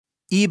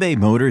eBay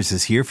Motors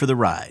is here for the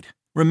ride.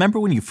 Remember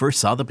when you first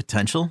saw the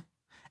potential?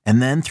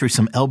 And then through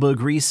some elbow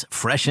grease,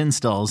 fresh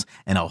installs,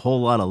 and a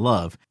whole lot of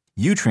love,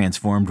 you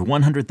transformed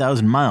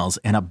 100,000 miles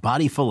and a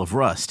body full of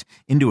rust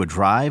into a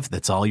drive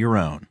that's all your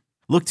own.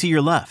 Look to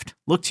your left.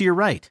 Look to your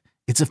right.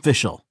 It's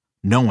official.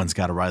 No one's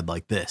got a ride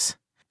like this.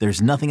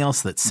 There's nothing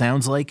else that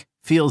sounds like,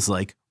 feels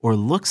like, or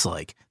looks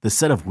like the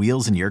set of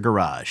wheels in your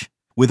garage.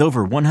 With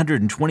over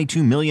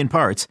 122 million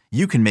parts,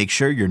 you can make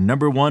sure your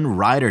number one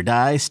ride or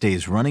die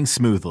stays running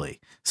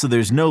smoothly. So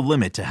there's no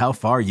limit to how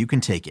far you can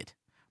take it.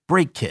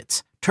 Brake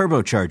kits,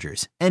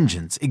 turbochargers,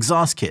 engines,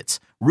 exhaust kits,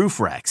 roof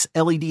racks,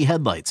 LED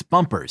headlights,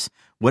 bumpers,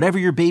 whatever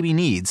your baby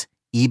needs,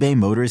 eBay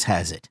Motors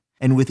has it.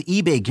 And with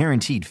eBay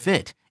Guaranteed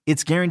Fit,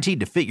 it's guaranteed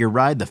to fit your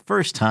ride the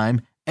first time,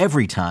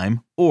 every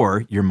time,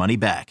 or your money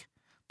back.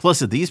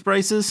 Plus at these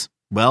prices,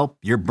 well,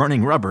 you're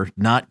burning rubber,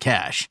 not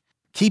cash.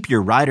 Keep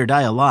your ride or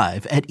die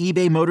alive at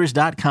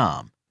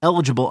ebaymotors.com.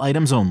 Eligible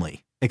items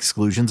only.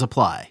 Exclusions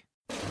apply.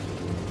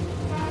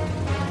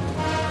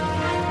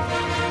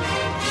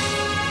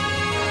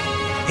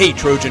 Hey,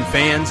 Trojan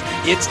fans,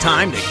 it's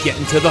time to get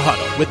into the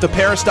huddle with the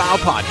Peristyle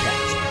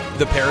Podcast.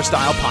 The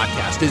Peristyle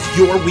Podcast is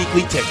your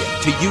weekly ticket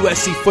to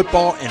USC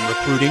football and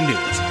recruiting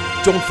news.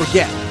 Don't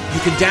forget,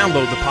 you can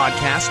download the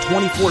podcast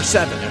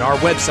 24/7 at our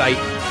website,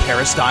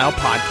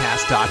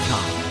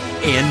 peristylepodcast.com.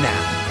 And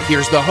now,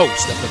 here's the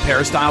host of the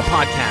Peristyle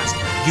Podcast,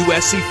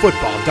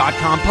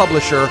 USCFootball.com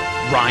publisher,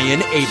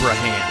 Ryan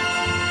Abraham.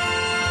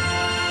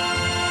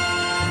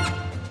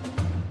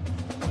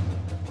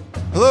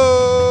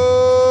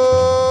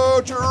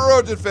 Hello,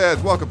 Trojan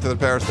fans. Welcome to the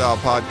Peristyle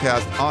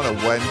Podcast on a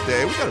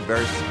Wednesday. We got a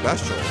very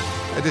special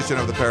edition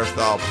of the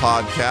Peristyle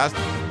Podcast.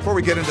 Before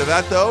we get into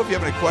that, though, if you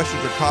have any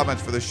questions or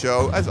comments for the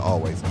show, as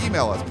always,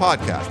 email us,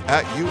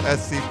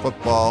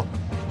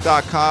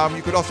 podcast@uscfootball.com.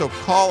 You could also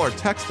call or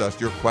text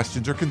us your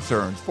questions or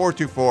concerns,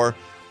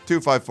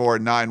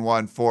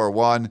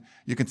 424-254-9141.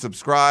 You can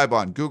subscribe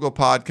on Google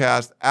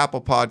Podcast,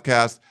 Apple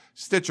Podcast,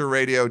 Stitcher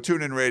Radio,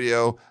 TuneIn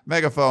Radio,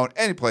 Megaphone,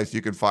 any place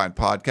you can find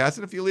podcasts.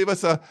 And if you leave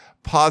us a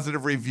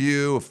positive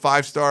review, a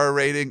 5-star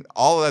rating,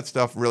 all of that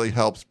stuff really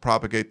helps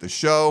propagate the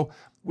show.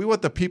 We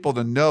want the people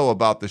to know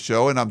about the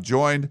show, and I'm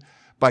joined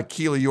by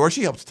Keely York.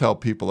 She helps tell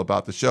people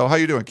about the show. How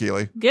you doing,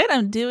 Keely? Good.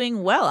 I'm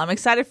doing well. I'm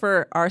excited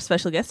for our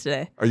special guest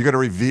today. Are you going to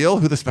reveal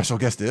who the special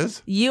guest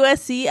is?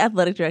 USC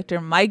Athletic Director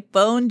Mike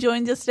Bohn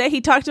joins us today.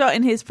 He talked about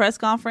in his press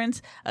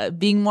conference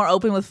being more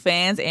open with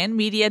fans and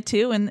media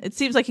too, and it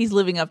seems like he's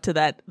living up to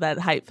that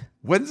hype.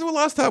 When's the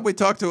last time we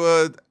talked to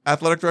an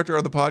athletic director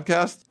on the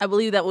podcast? I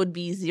believe that would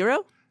be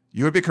 0.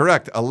 You would be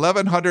correct.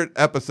 1,100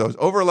 episodes,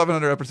 over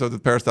 1,100 episodes of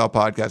the Peristyle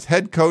Podcast.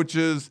 Head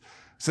coaches,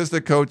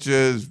 assistant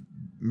coaches,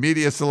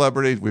 media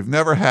celebrities. We've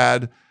never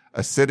had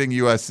a sitting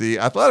USC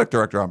athletic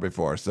director on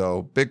before.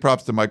 So big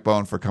props to Mike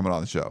Bohn for coming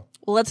on the show.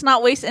 Well, let's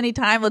not waste any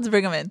time. Let's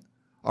bring him in.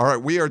 All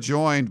right. We are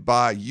joined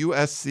by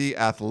USC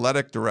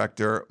athletic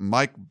director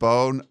Mike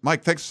Bohn.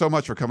 Mike, thanks so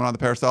much for coming on the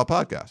Peristyle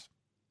Podcast.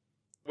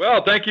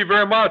 Well, thank you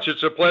very much.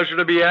 It's a pleasure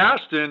to be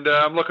asked, and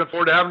I'm looking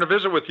forward to having a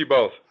visit with you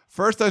both.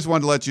 First, I just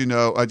wanted to let you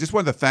know, I just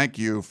wanted to thank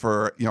you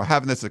for,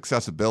 having this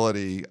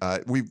accessibility.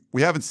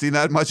 We haven't seen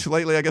that much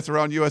lately, I guess,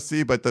 around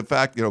USC, but the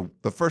fact,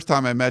 the first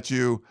time I met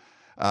you,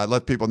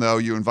 let people know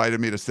you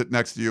invited me to sit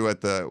next to you at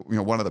the,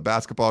 one of the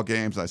basketball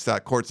games. I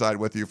sat courtside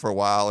with you for a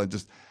while, and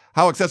just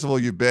how accessible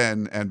you've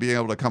been and being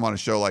able to come on a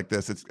show like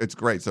this, it's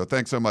great. So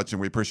thanks so much, and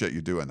we appreciate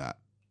you doing that.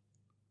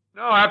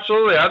 No,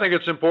 absolutely. I think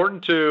it's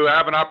important to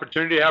have an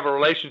opportunity to have a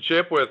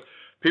relationship with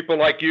people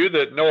like you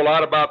that know a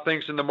lot about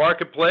things in the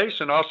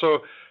marketplace, and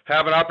also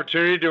have an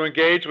opportunity to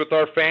engage with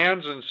our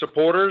fans and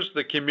supporters,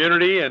 the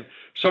community, and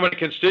so many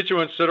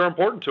constituents that are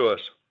important to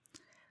us.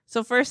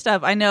 So first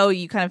up, I know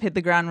you kind of hit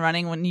the ground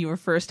running when you were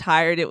first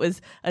hired. It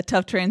was a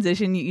tough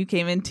transition. You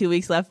came in 2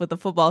 weeks left with the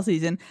football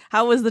season.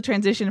 How was the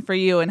transition for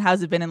you, and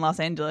how's it been in Los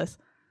Angeles?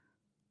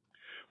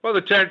 Well,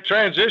 the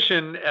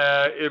transition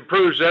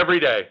improves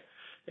every day.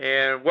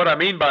 And what I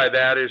mean by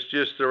that is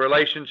just the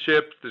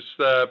relationship, this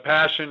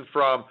passion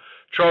from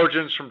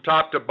Trojans from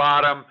top to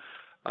bottom,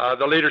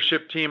 the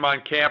leadership team on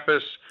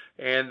campus,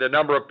 and the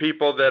number of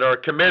people that are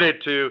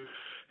committed to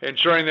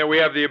ensuring that we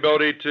have the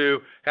ability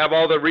to have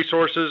all the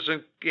resources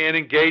and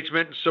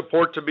engagement and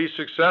support to be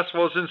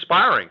successful is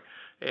inspiring.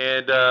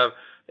 And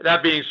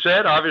that being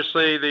said,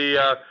 obviously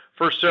the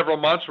first several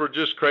months were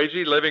just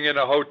crazy, living in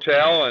a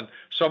hotel and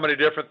so many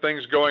different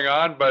things going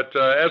on. But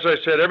as I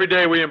said, every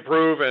day we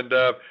improve, and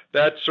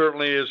that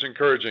certainly is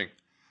encouraging.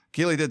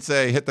 Keely did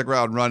say hit the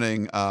ground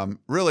running.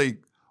 Really,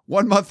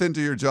 1 month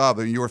into your job,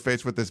 and you were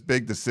faced with this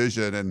big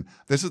decision, and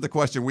this is the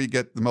question we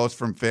get the most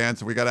from fans,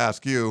 so we got to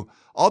ask you,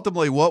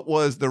 ultimately, what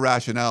was the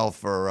rationale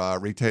for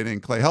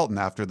retaining Clay Helton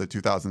after the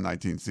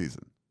 2019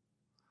 season?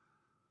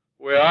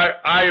 Well,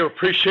 I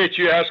appreciate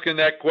you asking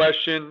that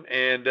question,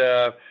 and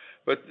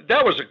but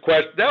that was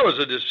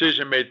a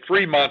decision made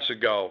 3 months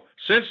ago.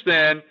 Since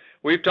then,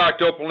 we've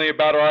talked openly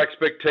about our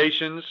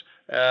expectations,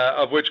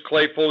 of which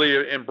Clay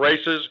fully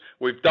embraces.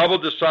 We've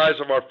doubled the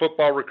size of our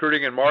football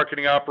recruiting and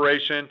marketing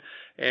operation,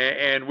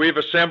 and we've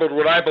assembled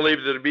what I believe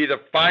to be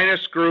the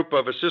finest group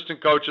of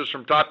assistant coaches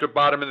from top to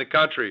bottom in the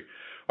country.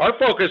 Our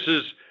focus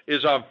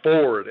is on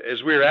forward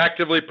as we are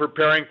actively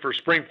preparing for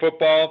spring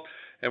football,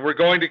 and we're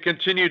going to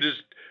continue to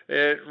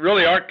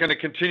really aren't going to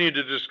continue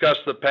to discuss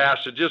the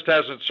past. It just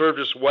hasn't served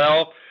us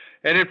well.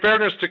 And in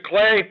fairness to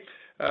Clay,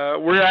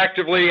 we're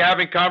actively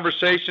having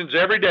conversations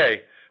every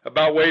day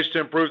about ways to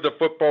improve the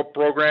football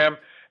program,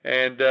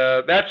 and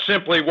that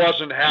simply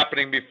wasn't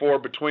happening before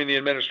between the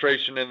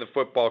administration and the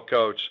football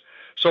coach.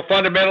 So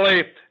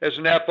fundamentally, as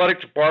an athletic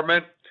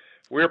department,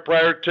 we're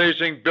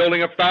prioritizing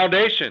building a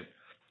foundation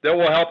that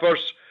will help us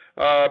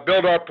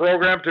build our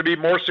program to be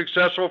more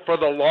successful for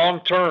the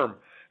long term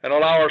and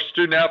allow our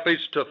student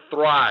athletes to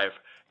thrive.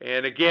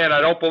 And again,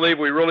 I don't believe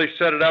we really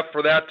set it up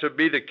for that to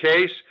be the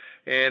case.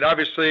 And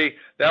obviously,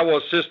 that will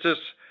assist us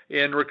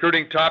in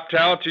recruiting top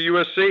talent to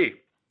USC.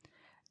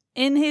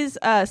 In his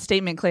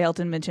statement, Clay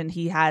Helton mentioned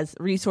he has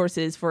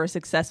resources for a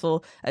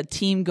successful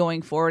team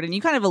going forward, and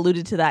you kind of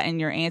alluded to that in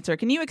your answer.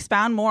 Can you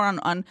expound more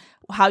on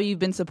how you've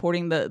been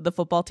supporting the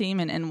football team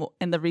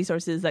and the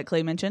resources that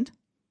Clay mentioned?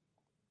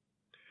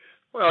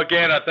 Well,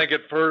 again, I think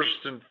it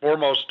first and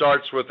foremost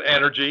starts with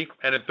energy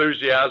and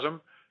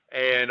enthusiasm,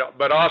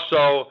 but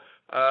also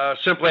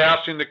simply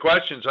asking the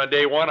questions. On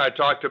day one, I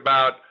talked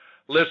about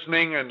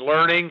listening and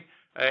learning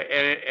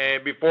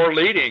and before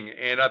leading,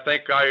 and I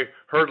think I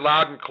heard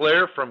loud and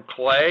clear from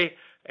Clay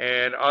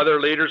and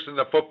other leaders in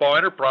the football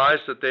enterprise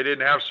that they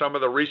didn't have some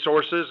of the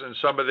resources and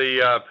some of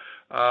the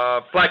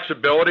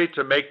flexibility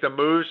to make the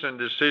moves and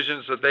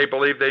decisions that they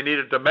believed they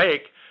needed to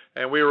make,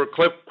 and we were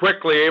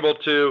quickly able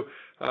to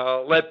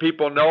let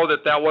people know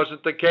that that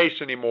wasn't the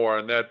case anymore,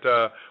 and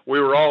that we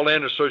were all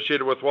in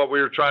associated with what we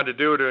were trying to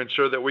do to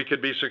ensure that we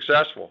could be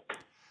successful.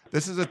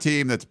 This is a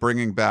team that's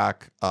bringing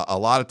back a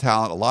lot of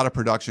talent, a lot of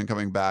production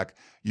coming back.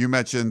 You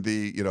mentioned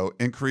the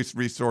increased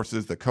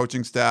resources, the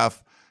coaching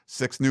staff,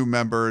 6 new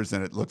members,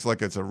 and it looks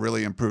like it's a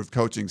really improved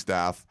coaching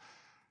staff.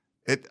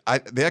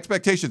 The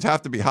expectations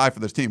have to be high for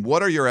this team.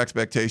 What are your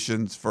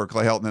expectations for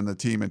Clay Helton and the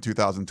team in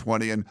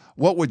 2020, and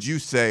what would you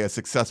say a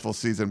successful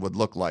season would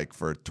look like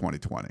for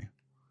 2020?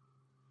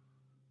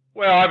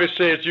 Well,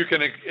 obviously, as you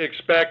can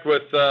expect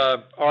with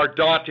our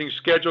daunting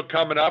schedule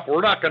coming up,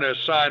 we're not going to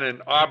assign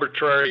an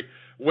arbitrary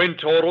win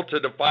total to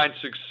define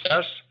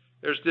success.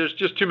 There's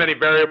just too many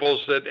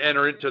variables that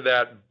enter into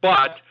that.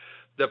 But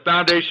the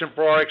foundation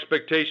for our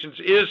expectations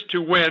is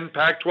to win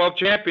Pac-12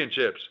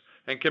 championships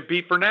and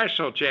compete for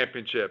national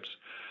championships.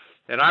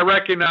 And I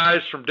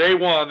recognize from day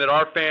one that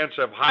our fans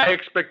have high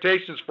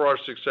expectations for our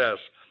success.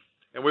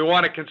 And we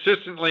want to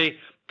consistently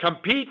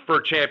compete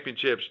for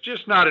championships,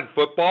 just not in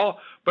football,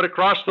 but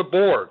across the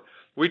board.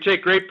 We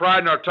take great pride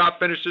in our top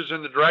finishes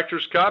in the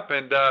Directors' Cup,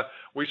 and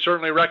we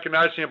certainly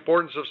recognize the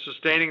importance of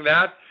sustaining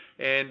that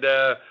and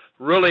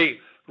really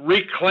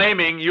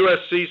reclaiming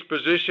USC's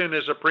position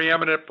as a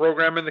preeminent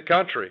program in the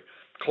country.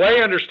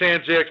 Clay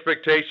understands the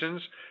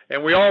expectations,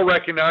 and we all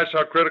recognize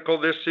how critical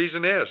this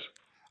season is.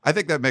 I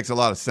think that makes a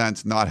lot of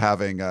sense, not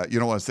having, you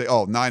don't want to say,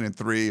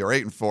 9-3 or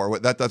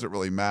 8-4. That doesn't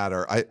really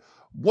matter.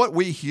 What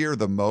we hear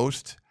the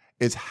most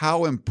is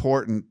how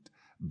important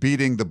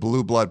beating the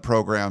blue blood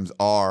programs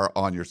are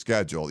on your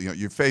schedule.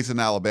 You face an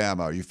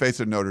Alabama, or you face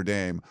a Notre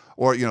Dame,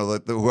 or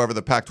whoever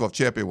the Pac-12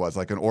 champion was,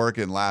 like an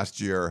Oregon last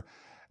year.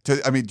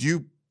 Do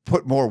you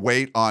put more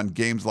weight on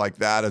games like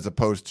that as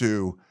opposed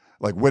to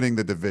like winning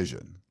the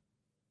division?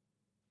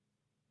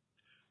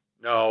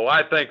 No,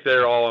 I think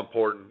they're all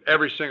important.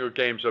 Every single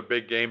game's a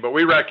big game, but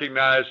we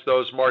recognize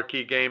those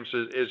marquee games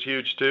is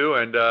huge too,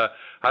 and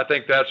I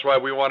think that's why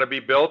we want to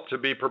be built to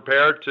be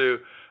prepared to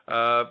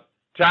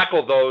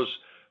tackle those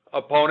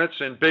opponents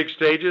in big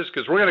stages,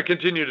 because we're going to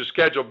continue to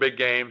schedule big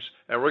games,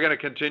 and we're going to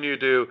continue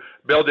to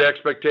build the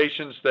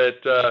expectations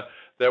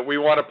that we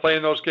want to play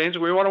in those games,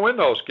 and we want to win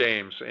those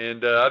games.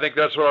 And I think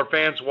that's what our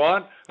fans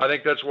want. I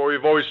think that's what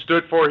we've always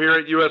stood for here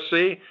at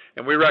USC,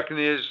 and we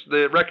recognize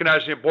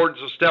the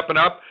importance of stepping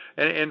up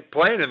and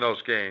playing in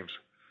those games.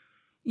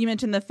 You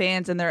mentioned the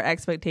fans and their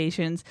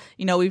expectations.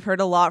 We've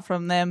heard a lot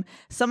from them.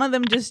 Some of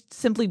them just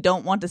simply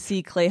don't want to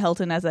see Clay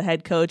Helton as a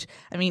head coach.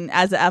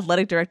 As an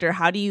athletic director,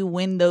 how do you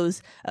win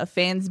those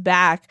fans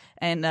back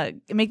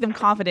and make them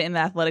confident in the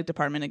athletic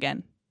department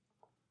again?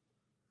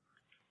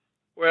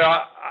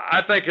 Well,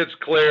 I think it's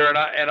clear, and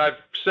I've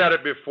said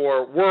it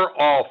before, we're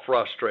all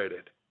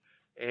frustrated.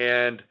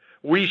 And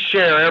we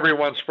share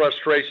everyone's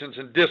frustrations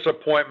and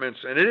disappointments,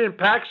 and it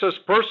impacts us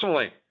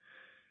personally.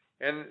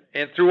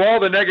 And through all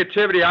the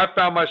negativity, I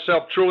found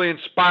myself truly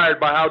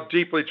inspired by how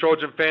deeply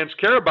Trojan fans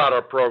care about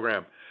our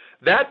program.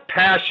 That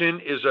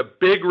passion is a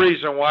big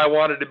reason why I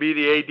wanted to be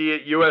the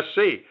AD at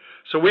USC.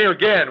 So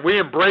we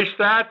embrace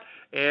that,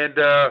 and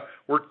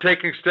we're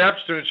taking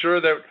steps to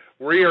ensure that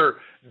we are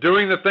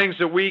doing the things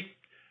that we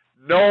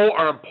know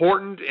are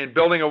important in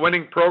building a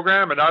winning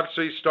program, and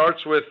obviously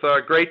starts with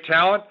great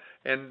talent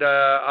and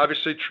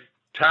obviously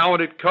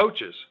talented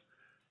coaches.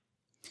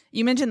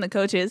 You mentioned the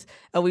coaches.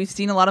 We've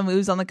seen a lot of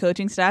moves on the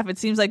coaching staff. It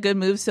seems like good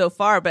moves so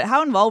far, but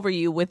how involved were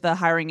you with the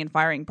hiring and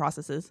firing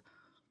processes?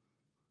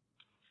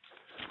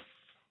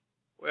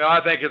 Well,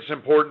 I think it's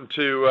important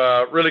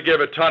to really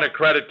give a ton of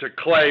credit to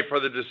Clay for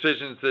the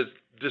decisions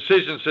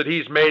that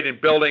he's made in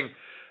building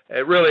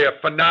really a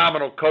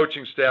phenomenal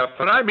coaching staff.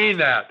 And I mean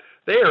that.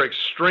 They are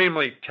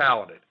extremely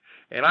talented.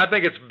 And I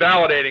think it's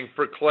validating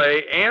for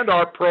Clay and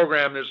our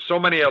program that so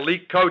many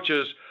elite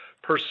coaches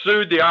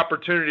pursued the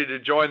opportunity to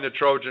join the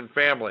Trojan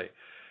family.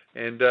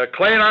 And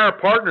Clay and I are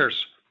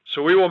partners,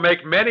 so we will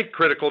make many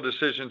critical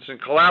decisions in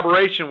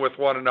collaboration with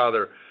one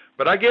another.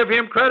 But I give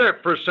him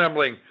credit for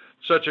assembling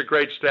such a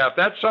great staff.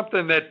 That's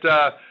something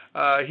that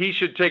he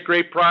should take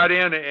great pride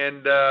in,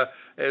 and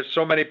as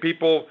so many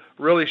people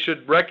really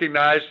should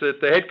recognize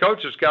that the head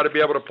coach has got to be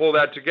able to pull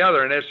that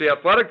together. And as the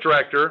athletic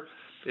director,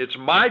 it's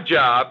my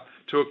job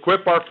to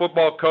equip our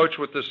football coach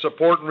with the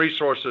support and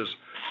resources,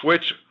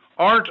 which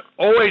aren't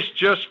always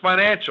just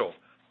financial,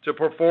 to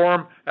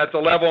perform at the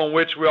level in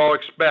which we all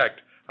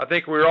expect. I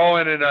think we're all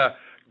in a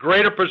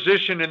greater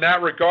position in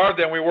that regard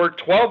than we were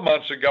 12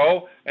 months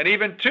ago and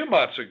even 2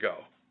 months ago.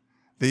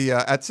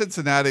 At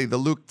Cincinnati, the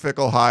Luke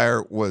Fickell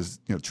hire was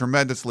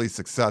tremendously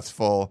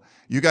successful.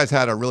 You guys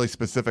had a really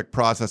specific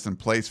process in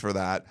place for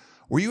that.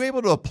 Were you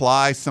able to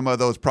apply some of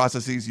those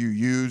processes you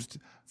used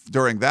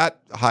during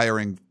that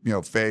hiring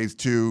phase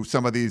to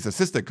some of these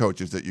assistant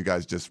coaches that you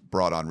guys just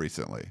brought on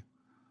recently?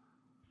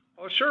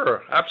 Oh,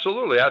 sure.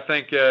 Absolutely. I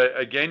think,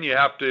 again, you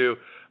have to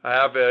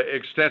have an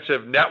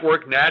extensive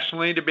network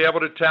nationally to be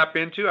able to tap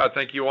into. I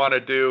think you want to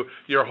do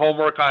your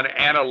homework on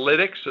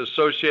analytics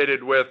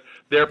associated with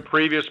their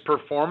previous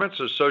performance,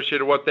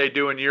 associated with what they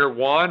do in year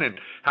one and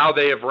how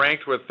they have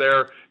ranked with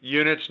their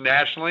units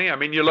nationally. I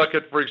mean, you look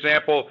at, for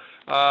example,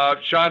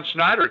 Sean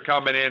Snyder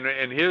coming in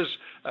and his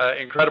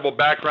incredible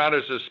background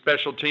as a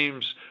special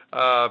teams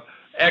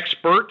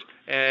expert,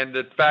 and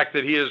the fact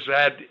that he has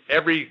had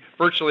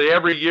virtually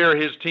every year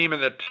his team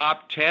in the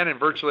top 10 in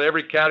virtually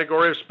every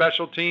category of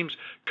special teams,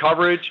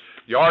 coverage,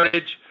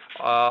 yardage,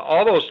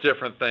 all those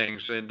different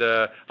things. And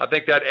I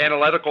think that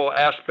analytical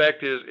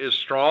aspect is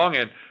strong,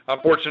 and I'm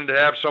fortunate to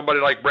have somebody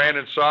like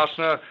Brandon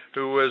Sosna,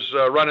 who was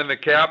running the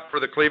cap for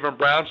the Cleveland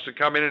Browns, to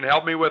come in and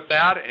help me with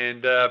that.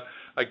 And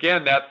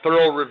again, that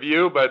thorough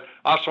review, but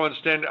also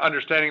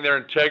understanding their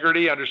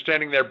integrity,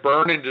 understanding their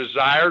burn and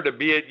desire to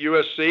be at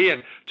USC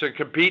and to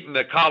compete in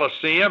the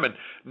Coliseum, and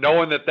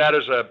knowing that that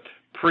is a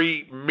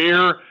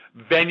premier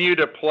venue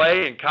to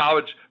play in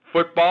college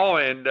football,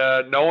 and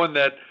knowing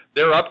that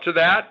they're up to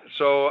that.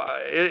 So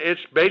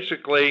it's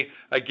basically,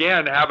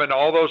 again, having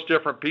all those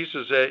different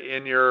pieces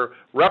in your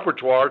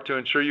repertoire to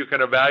ensure you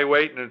can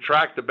evaluate and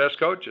attract the best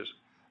coaches.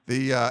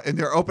 In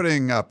their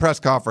opening press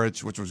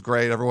conference, which was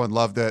great, everyone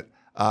loved it,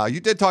 you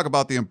did talk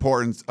about the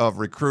importance of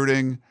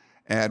recruiting,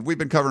 and we've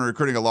been covering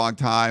recruiting a long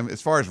time. As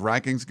far as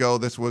rankings go,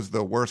 this was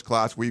the worst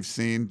class we've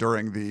seen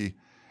during the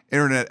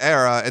internet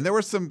era. And there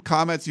were some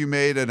comments you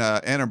made in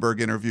an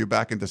Annenberg interview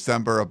back in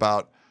December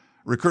about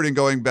recruiting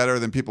going better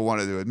than people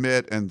wanted to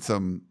admit, and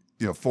some,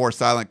 4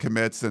 silent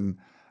commits, and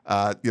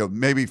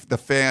maybe the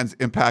fans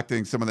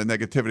impacting some of the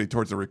negativity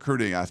towards the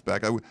recruiting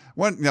aspect.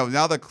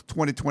 Now the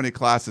 2020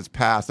 class has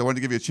passed, I wanted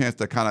to give you a chance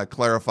to kind of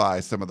clarify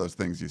some of those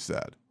things you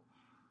said.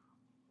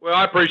 Well,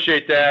 I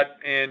appreciate that.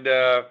 And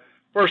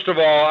first of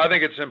all, I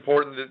think it's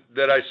important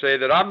that I say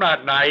that I'm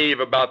not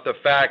naive about the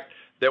fact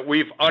that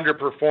we've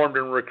underperformed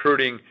in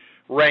recruiting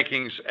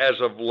rankings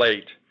as of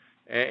late.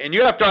 And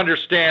you have to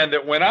understand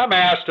that when I'm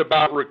asked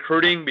about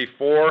recruiting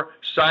before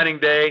signing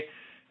day,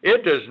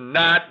 it does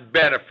not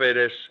benefit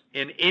us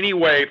in any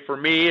way for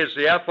me as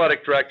the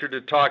athletic director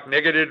to talk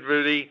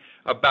negatively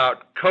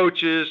about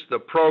coaches, the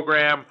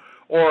program,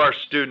 or our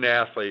student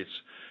athletes.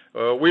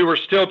 We were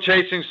still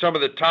chasing some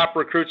of the top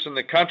recruits in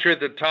the country at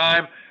the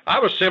time. I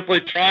was simply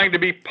trying to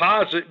be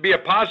a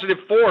positive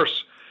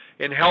force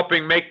in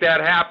helping make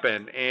that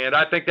happen. And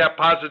I think that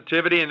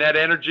positivity and that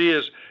energy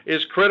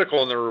is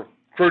critical in the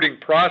recruiting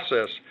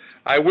process.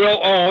 I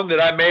will own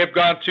that I may have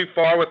gone too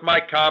far with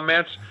my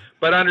comments,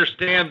 but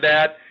understand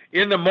that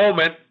in the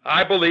moment,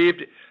 I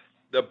believed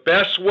the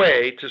best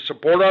way to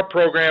support our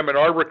program and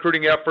our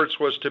recruiting efforts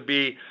was to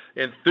be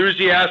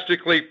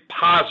enthusiastically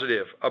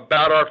positive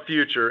about our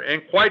future.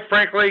 And quite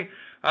frankly,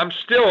 I'm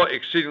still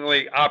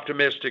exceedingly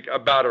optimistic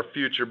about our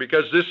future,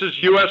 because this is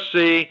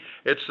USC,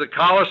 it's the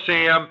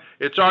Coliseum,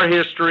 it's our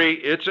history,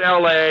 it's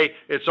LA,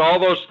 it's all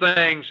those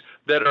things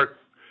that are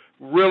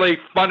really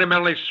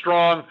fundamentally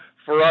strong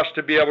for us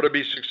to be able to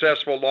be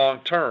successful long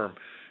term.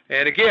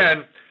 And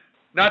again,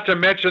 not to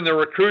mention the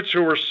recruits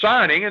who were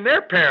signing and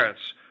their parents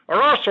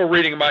are also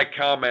reading my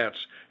comments.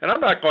 And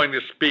I'm not going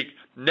to speak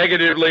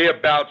negatively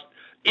about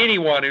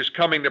anyone who's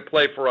coming to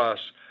play for us.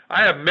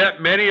 I have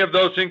met many of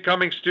those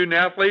incoming student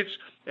athletes,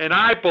 and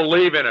I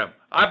believe in them.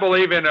 I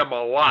believe in them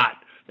a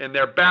lot, in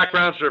their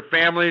backgrounds, their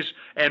families,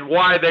 and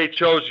why they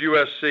chose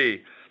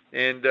USC.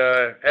 And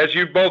as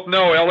you both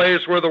know, LA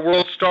is where the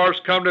world stars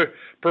come to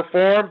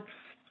perform.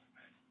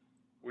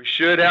 We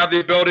should have the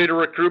ability to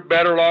recruit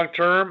better long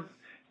term,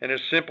 and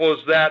as simple as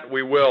that,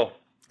 we will.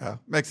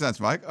 Makes sense,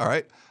 Mike. All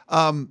right.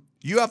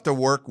 You have to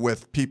work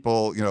with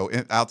people,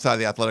 outside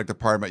the athletic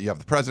department. You have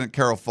the president,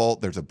 Carol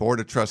Folt. There's a board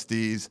of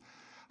trustees.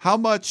 How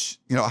much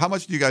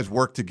do you guys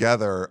work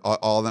together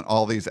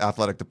all these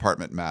athletic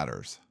department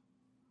matters?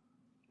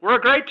 We're a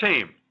great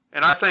team,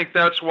 and I think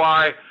that's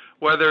why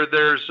whether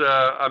there's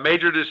a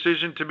major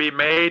decision to be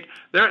made,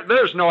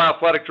 there's no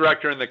athletic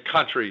director in the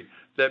country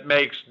that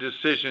makes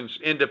decisions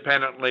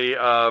independently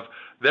of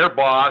their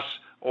boss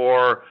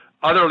or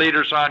other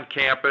leaders on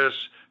campus,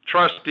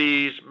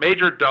 trustees,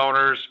 major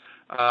donors,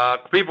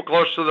 people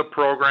close to the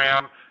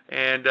program.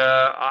 And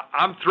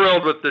I'm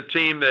thrilled with the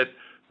team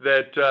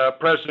that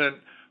President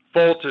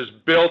Folt has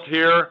built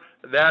here.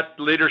 That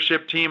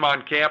leadership team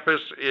on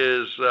campus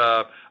is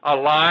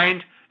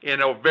aligned in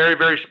a very,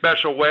 very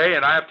special way,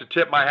 and I have to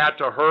tip my hat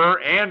to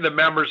her and the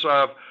members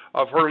of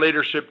her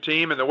leadership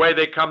team and the way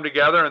they come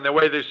together and the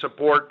way they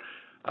support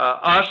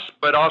us,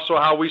 but also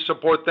how we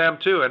support them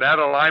too. And that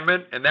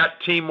alignment and that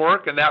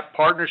teamwork and that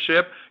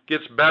partnership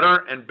gets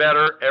better and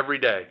better every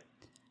day.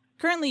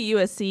 Currently,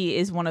 USC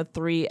is one of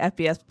 3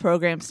 FBS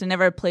programs to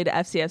never play to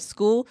FCS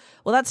school.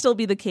 Will that still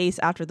be the case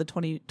after the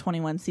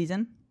 2021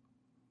 season?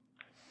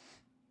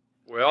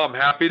 Well, I'm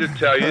happy to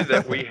tell you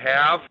that we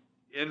have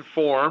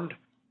informed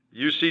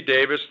UC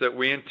Davis that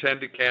we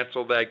intend to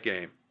cancel that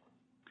game.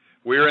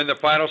 We are in the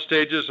final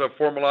stages of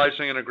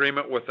formalizing an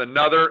agreement with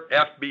another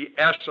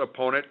FBS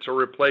opponent to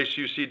replace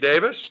UC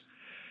Davis,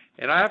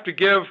 and I have to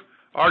give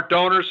our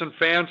donors and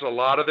fans a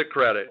lot of the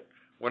credit.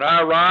 When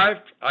I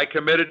arrived, I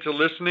committed to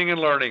listening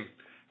and learning,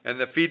 and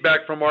the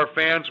feedback from our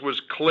fans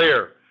was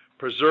clear.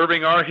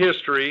 Preserving our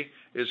history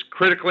is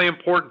critically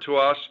important to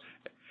us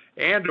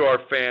and to our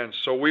fans,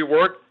 so we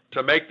worked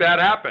to make that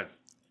happen.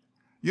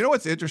 You know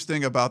what's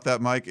interesting about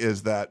that, Mike,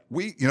 is that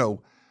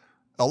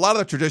a lot of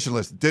the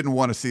traditionalists didn't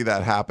want to see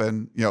that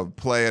happen,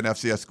 play an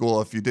FCS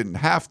school if you didn't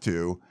have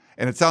to.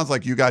 And it sounds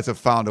like you guys have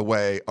found a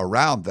way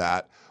around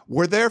that.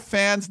 Were there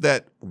fans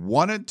that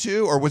wanted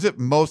to, or was it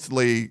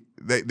mostly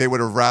they would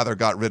have rather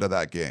got rid of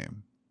that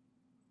game?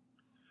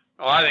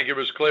 Oh, I think it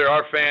was clear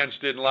our fans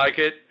didn't like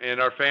it,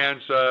 and our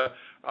fans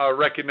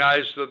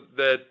recognized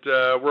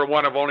that we're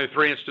one of only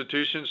 3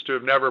 institutions to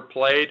have never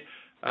played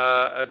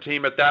a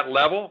team at that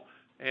level.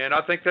 And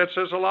I think that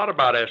says a lot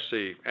about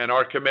SC and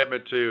our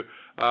commitment to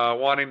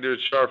wanting to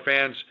ensure our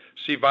fans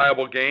see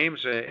viable games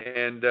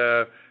and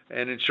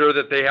ensure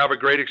that they have a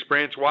great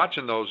experience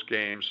watching those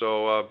games.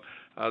 So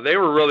they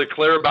were really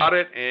clear about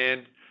it.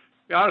 And to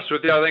be honest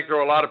with you, I think there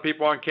were a lot of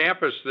people on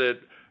campus that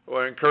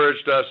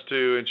encouraged us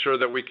to ensure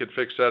that we could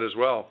fix that as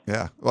well.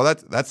 Yeah, well,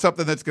 that's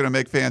something that's going to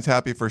make fans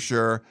happy for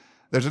sure.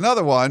 There's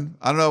another one.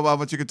 I don't know how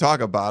much you could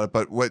talk about it,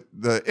 but what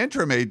the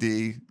interim AD,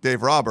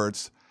 Dave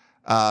Roberts,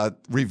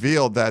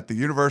 revealed that the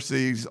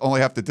universities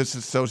only have to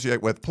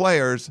disassociate with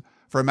players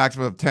for a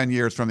maximum of 10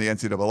 years from the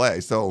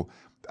NCAA. So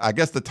I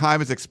guess the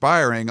time is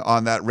expiring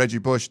on that Reggie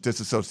Bush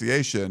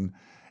disassociation.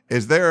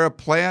 Is there a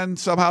plan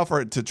somehow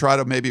to try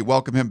to maybe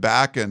welcome him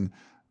back? And,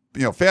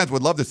 fans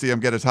would love to see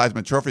him get his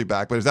Heisman Trophy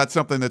back, but is that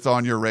something that's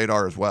on your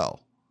radar as well?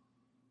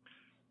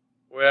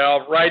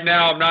 Well, right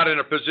now I'm not in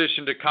a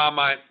position to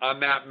comment on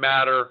that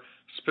matter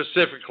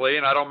specifically,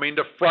 and I don't mean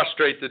to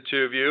frustrate the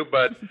two of you,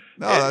 but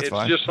it's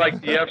fine. Just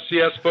like the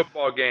FCS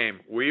football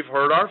game. We've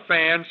heard our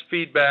fans'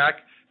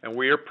 feedback, and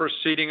we are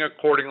proceeding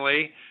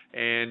accordingly,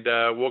 and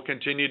we'll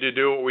continue to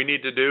do what we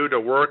need to do to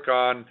work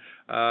on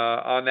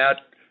that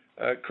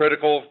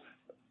critical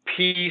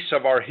piece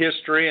of our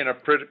history and a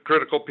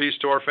critical piece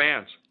to our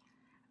fans.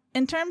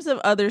 In terms of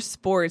other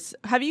sports,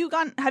 have you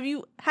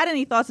had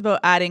any thoughts about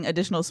adding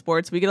additional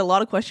sports? We get a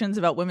lot of questions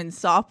about women's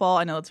softball.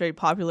 I know it's very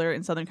popular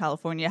in Southern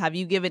California. Have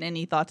you given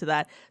any thought to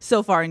that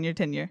so far in your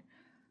tenure?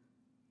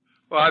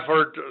 Well, I've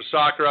heard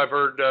soccer. I've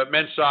heard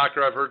men's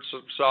soccer. I've heard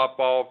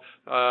softball.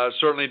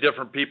 Certainly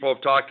different people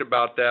have talked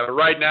about that. But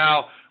right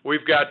now,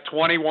 we've got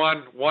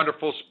 21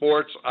 wonderful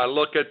sports. I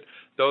look at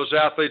those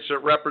athletes that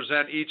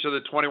represent each of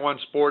the 21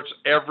 sports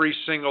every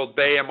single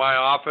day in my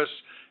office,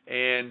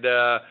 and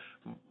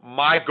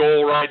my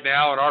goal right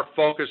now and our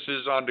focus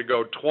is on to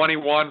go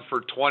 21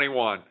 for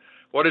 21.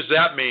 What does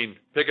that mean?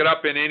 Pick it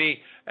up in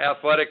any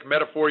athletic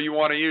metaphor you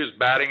want to use: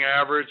 batting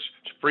average,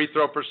 free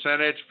throw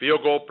percentage,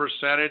 field goal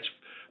percentage,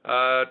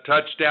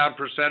 touchdown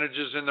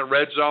percentages in the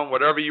red zone,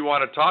 whatever you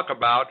want to talk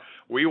about.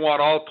 We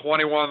want all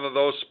 21 of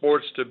those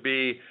sports to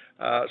be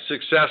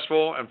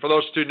successful and for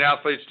those student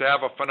athletes to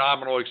have a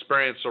phenomenal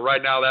experience. So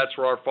right now that's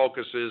where our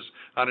focus is,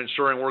 on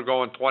ensuring we're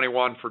going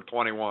 21 for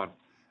 21.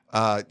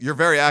 You're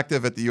very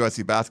active at the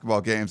USC basketball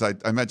games.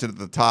 I mentioned at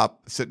the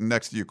top, sitting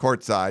next to you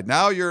courtside.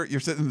 Now you're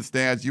sitting in the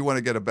stands. You want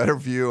to get a better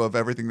view of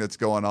everything that's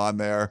going on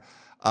there.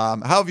 How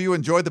have you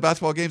enjoyed the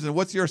basketball games, and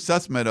what's your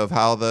assessment of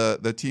how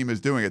the team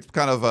is doing? It's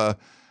kind of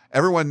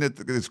everyone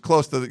is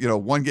close to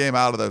one game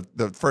out of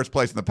the first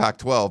place in the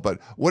Pac-12. But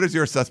what is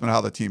your assessment of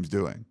how the team's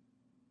doing?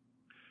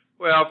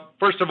 Well,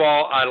 first of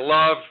all, I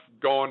love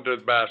going to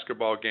the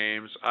basketball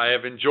games. I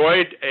have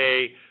enjoyed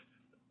a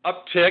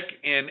uptick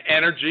in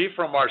energy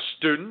from our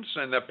students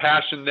and the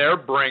passion they're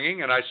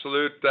bringing, and I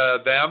salute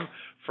them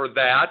for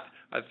that.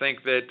 I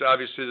think that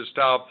obviously the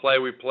style of play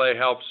we play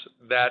helps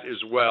that as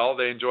well.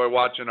 They enjoy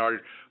watching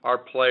our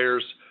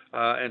players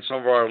and some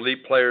of our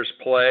elite players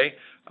play.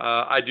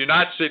 I do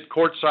not sit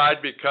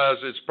courtside because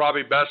it's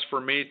probably best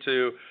for me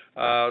to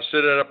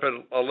sit it up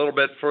a little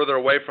bit further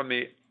away from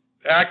the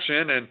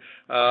action and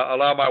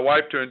allow my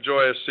wife to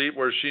enjoy a seat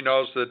where she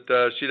knows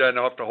that she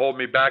doesn't have to hold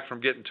me back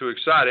from getting too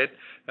excited.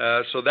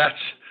 So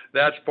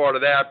that's part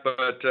of that.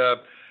 But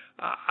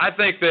I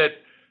think that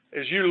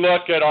as you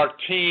look at our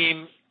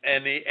team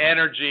and the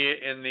energy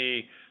in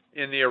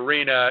the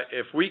arena,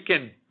 if we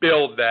can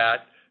build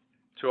that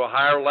to a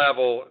higher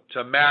level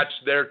to match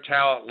their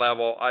talent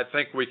level, I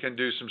think we can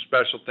do some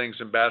special things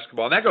in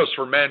basketball. And that goes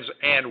for men's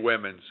and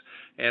women's.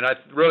 And I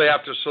really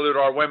have to salute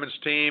our women's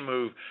team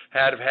who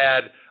have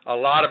had a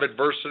lot of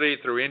adversity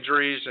through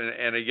injuries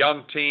and a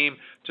young team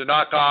to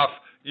knock off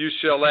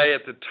UCLA.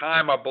 At the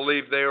time, I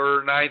believe they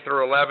were 9th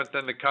or 11th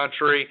in the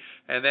country,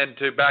 and then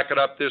to back it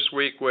up this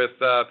week with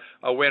a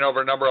win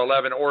over number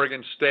 11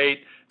 Oregon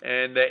State.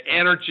 And the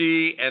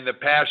energy and the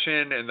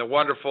passion and the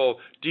wonderful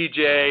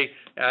DJ.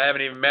 I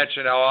haven't even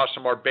mentioned how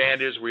awesome our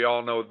band is. We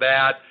all know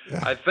that. Yeah.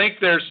 I think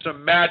there's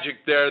some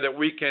magic there that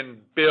we can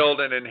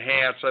build and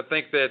enhance. I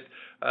think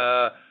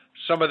that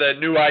some of the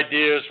new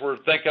ideas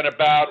we're thinking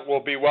about will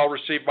be well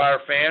received by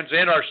our fans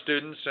and our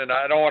students, and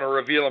I don't want to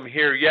reveal them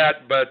here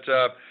yet, but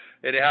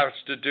it has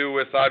to do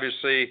with,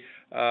 obviously,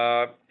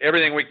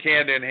 everything we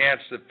can to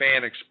enhance the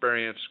fan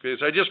experience,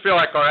 because I just feel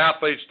like our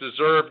athletes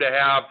deserve to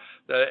have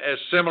a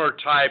similar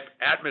type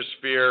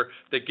atmosphere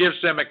that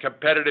gives them a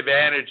competitive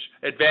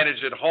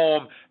advantage at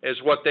home as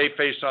what they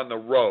face on the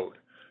road.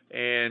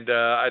 And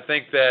I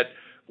think that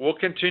we'll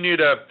continue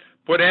to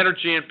put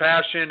energy and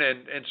passion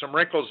and some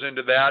wrinkles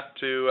into that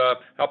to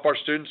help our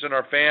students and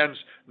our fans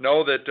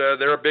know that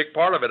they're a big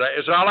part of it.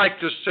 As I like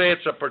to say,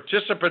 it's a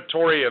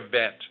participatory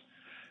event.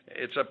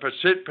 It's a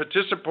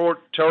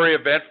participatory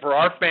event for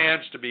our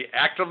fans to be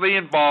actively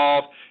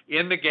involved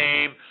in the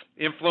game,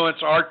 influence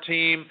our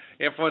team,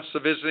 influence the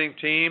visiting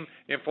team,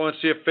 influence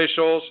the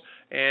officials,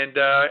 and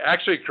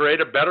actually create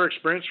a better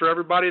experience for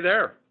everybody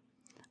there.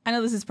 I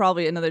know this is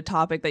probably another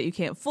topic that you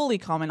can't fully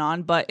comment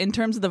on, but in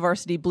terms of the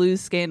Varsity Blues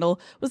scandal,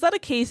 was that a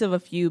case of a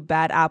few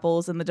bad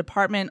apples in the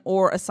department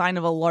or a sign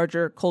of a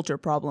larger culture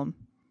problem?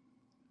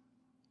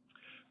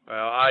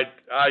 Well,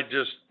 I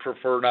just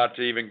prefer not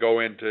to even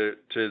go into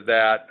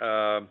that.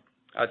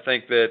 I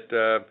think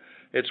that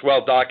it's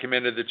well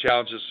documented, the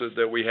challenges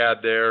that we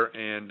had there,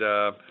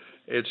 and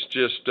it's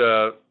just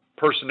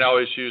personnel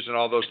issues and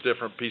all those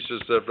different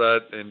pieces of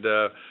that. And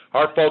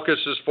our focus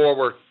is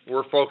forward.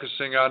 We're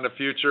focusing on the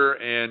future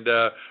and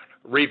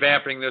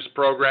revamping this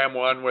program,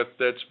 one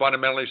that's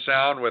fundamentally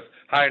sound with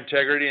high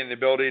integrity and the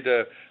ability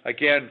to,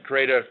 again,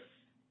 create a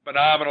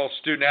phenomenal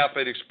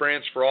student-athlete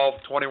experience for all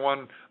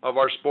 21 of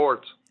our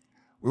sports.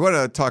 We want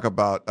to talk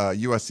about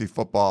USC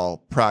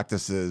football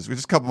practices. We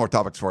just a couple more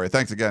topics for you.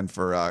 Thanks again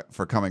for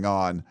coming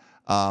on.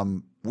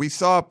 We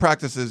saw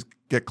practices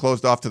get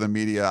closed off to the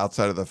media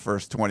outside of the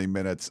first 20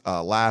 minutes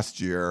last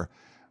year.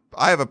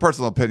 I have a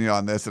personal opinion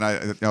on this, and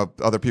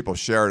other people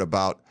share it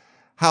about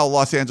how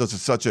Los Angeles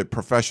is such a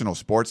professional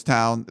sports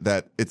town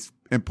that it's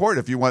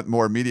important if you want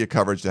more media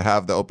coverage to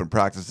have the open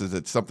practices.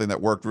 It's something that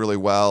worked really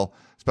well,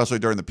 especially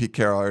during the Pete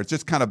Carroll era. It's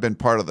just kind of been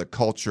part of the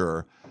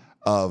culture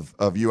of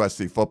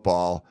USC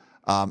football.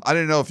 I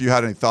didn't know if you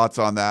had any thoughts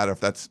on that, or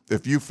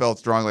if you felt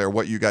strongly, or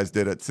what you guys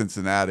did at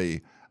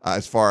Cincinnati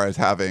as far as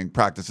having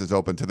practices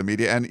open to the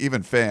media and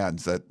even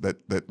fans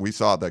that we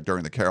saw that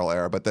during the Carroll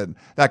era, but then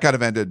that kind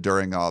of ended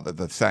during all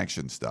the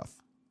sanction stuff.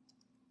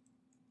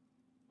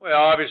 Well,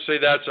 obviously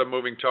that's a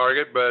moving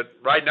target, but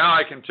right now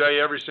I can tell you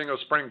every single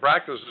spring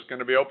practice is going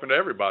to be open to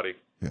everybody.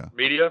 Yeah.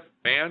 Media,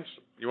 fans,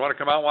 you want to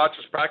come out and watch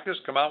this practice,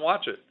 come out and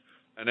watch it.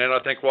 And then I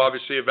think we'll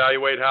obviously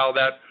evaluate how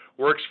that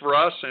works for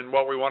us and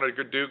what we want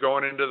to do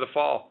going into the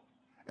fall.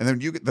 And then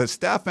the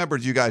staff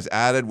members you guys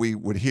added, we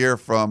would hear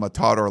from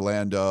Todd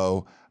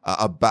Orlando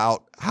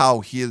about how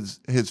his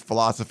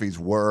philosophies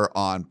were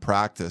on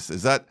practice.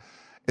 Is that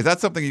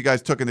something you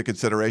guys took into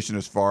consideration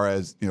as far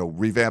as,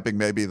 revamping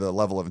maybe the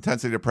level of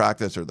intensity of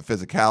practice or the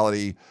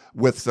physicality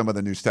with some of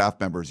the new staff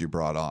members you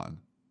brought on?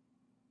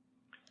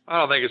 I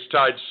don't think it's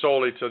tied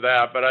solely to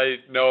that, but I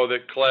know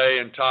that Clay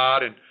and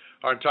Todd and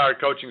our entire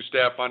coaching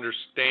staff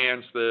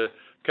understands the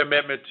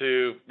commitment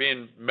to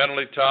being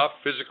mentally tough,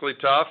 physically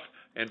tough,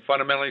 and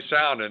fundamentally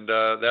sound. And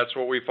that's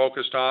what we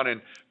focused on,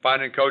 and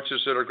finding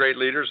coaches that are great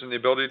leaders and the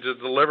ability to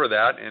deliver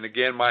that. And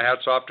again, my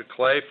hat's off to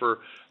Clay for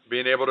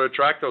being able to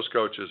attract those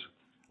coaches.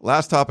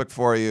 Last topic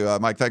for you,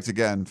 Mike, thanks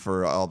again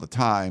for all the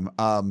time.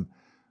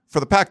 For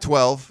the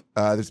Pac-12,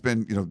 there's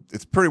been,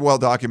 it's pretty well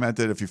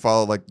documented if you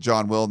follow like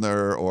John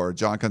Wilner or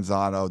John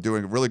Canzano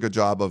doing a really good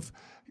job of,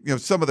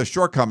 some of the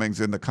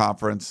shortcomings in the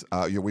conference.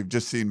 We've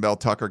just seen Mel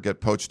Tucker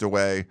get poached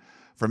away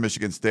from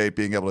Michigan State,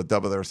 being able to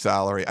double their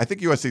salary. I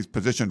think USC's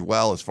positioned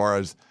well as far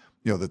as,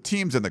 the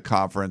teams in the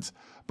conference.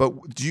 But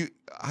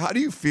how do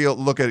you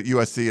look at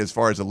USC as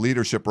far as a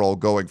leadership role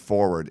going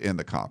forward in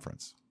the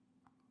conference?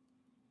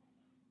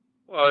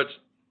 Well, it's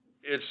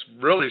It's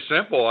really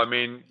simple. I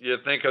mean, you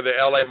think of the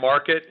LA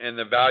market and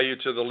the value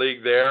to the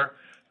league there.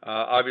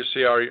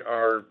 Obviously,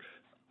 our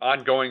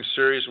ongoing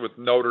series with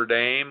Notre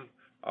Dame,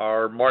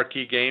 our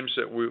marquee games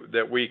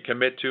that we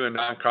commit to in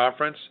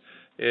non-conference.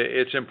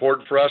 It's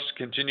important for us to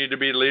continue to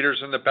be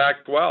leaders in the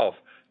Pac-12.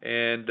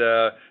 And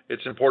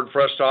it's important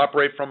for us to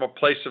operate from a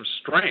place of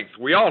strength.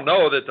 We all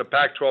know that the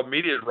Pac-12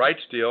 media rights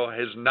deal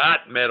has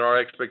not met our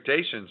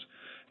expectations,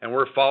 and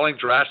we're falling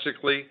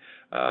drastically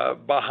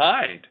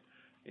behind.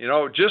 You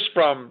know, just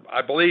from,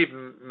 I believe,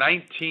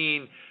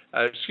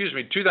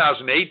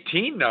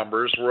 2018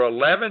 numbers were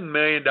 $11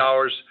 million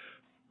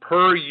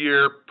per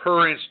year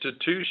per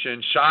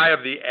institution, shy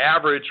of the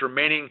average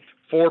remaining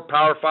 4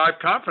 Power 5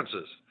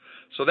 conferences.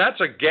 So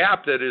that's a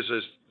gap that is a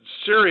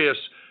serious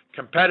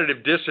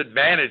competitive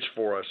disadvantage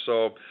for us.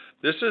 So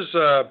this is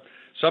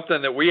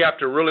something that we have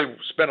to really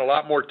spend a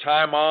lot more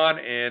time on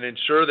and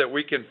ensure that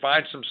we can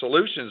find some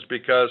solutions,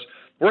 because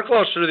we're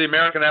closer to the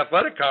American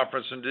Athletic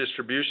Conference in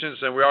distributions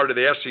than we are to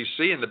the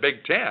SEC and the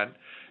Big Ten.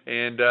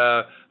 And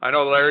I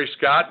know Larry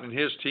Scott and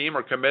his team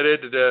are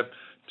committed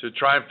to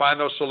try and find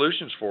those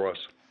solutions for us.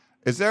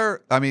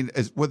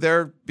 Would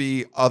there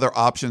be other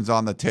options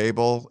on the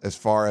table as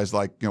far as,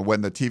 like, you know,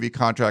 when the TV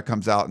contract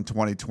comes out in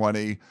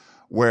 2020,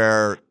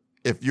 where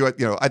I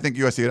think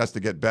USC has to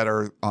get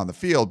better on the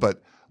field,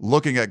 but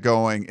looking at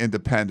going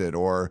independent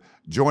or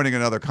joining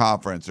another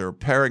conference or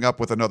pairing up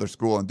with another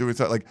school and doing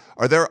something, like,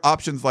 are there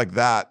options like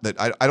that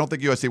I don't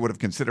think USC would have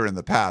considered in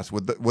the past?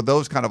 Would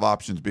those kind of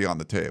options be on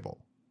the table?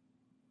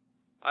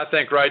 I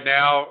think right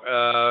now,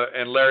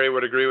 and Larry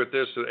would agree with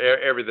this, that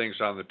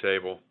everything's on the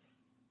table.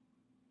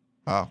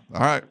 Oh, all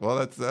right. Well,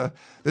 that's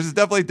this is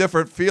definitely a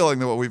different feeling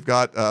than what we've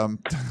got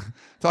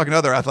talking to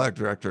other athletic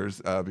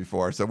directors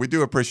before. So we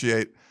do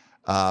appreciate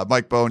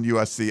Mike Bohn,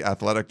 USC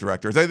athletic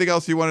director. Is there anything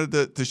else you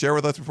wanted to share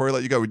with us before we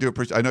let you go? We do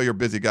appreciate. I know you're a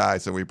busy guy,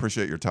 so we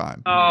appreciate your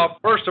time.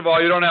 First of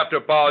all, you don't have to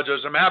apologize.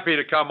 I'm happy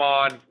to come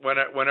on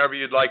whenever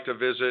you'd like to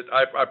visit.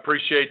 I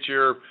appreciate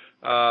your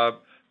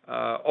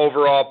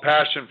overall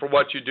passion for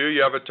what you do.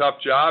 You have a tough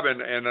job,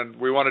 and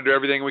we want to do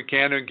everything we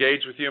can to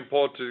engage with you and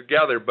pull it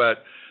together.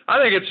 But I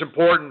think it's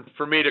important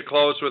for me to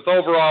close with,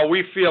 overall,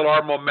 we feel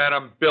our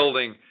momentum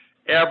building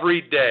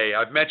every day.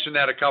 I've mentioned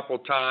that a couple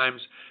of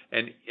times,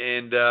 and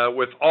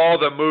with all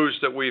the moves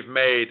that we've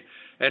made.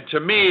 And to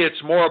me,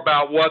 it's more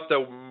about what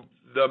the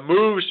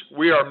moves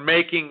we are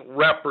making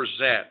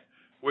represent,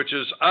 which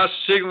is us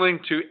signaling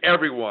to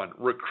everyone,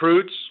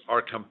 recruits,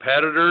 our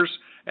competitors,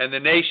 and the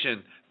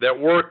nation, that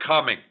we're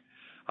coming.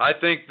 I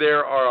think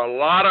there are a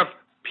lot of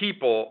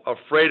people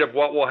afraid of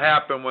what will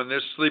happen when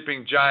this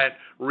sleeping giant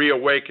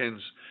reawakens,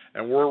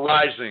 and we're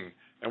rising,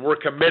 and we're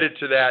committed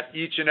to that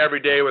each and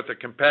every day with a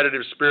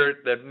competitive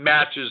spirit that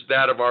matches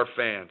that of our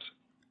fans.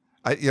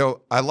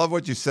 I love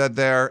what you said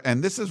there,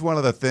 and this is one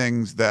of the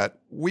things that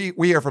we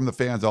hear from the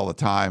fans all the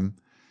time.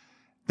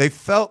 They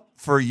felt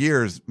for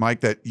years,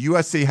 Mike, that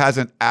USC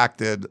hasn't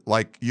acted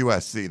like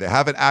USC. They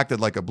haven't acted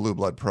like a blue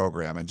blood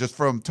program. And just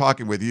from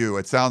talking with you,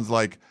 it sounds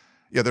like,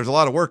 yeah, there's a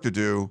lot of work to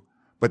do,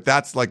 but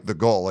that's like the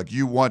goal. Like,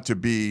 you want to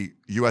be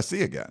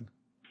USC again.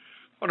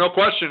 Well, no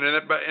question,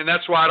 and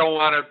that's why I don't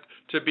want it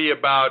to be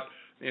about,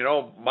 you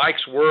know,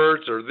 Mike's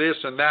words or this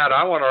and that.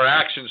 I want our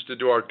actions to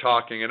do our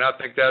talking, and I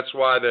think that's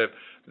why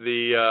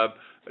the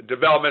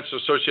developments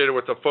associated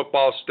with the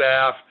football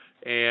staff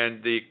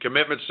and the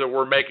commitments that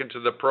we're making to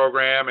the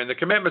program and the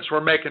commitments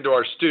we're making to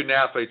our student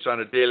athletes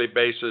on a daily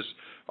basis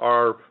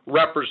are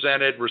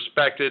represented,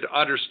 respected,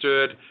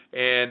 understood,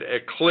 and a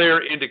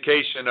clear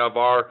indication of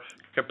our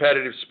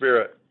competitive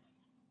spirit.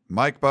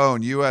 Mike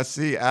Bohn,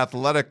 USC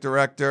athletic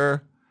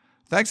director.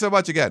 Thanks so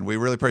much again. We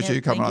really appreciate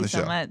you coming on the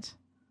show. Thank you so much.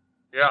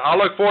 Yeah, I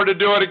look forward to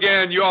doing it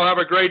again. You all have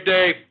a great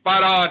day.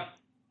 Fight on.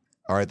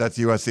 All right, that's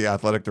USC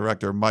athletic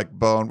director Mike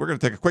Bohn. We're going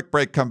to take a quick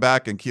break, come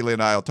back, and Keely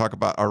and I will talk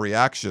about our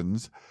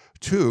reactions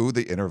to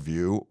the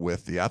interview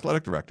with the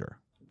athletic director.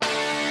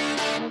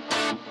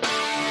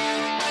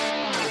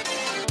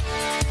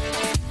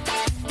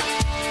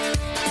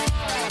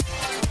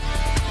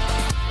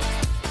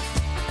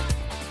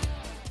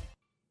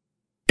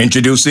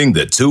 Introducing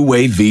the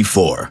Two-Way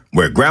V4,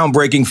 where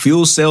groundbreaking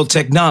fuel cell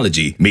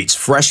technology meets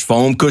fresh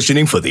foam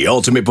cushioning for the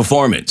ultimate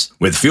performance.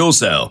 With Fuel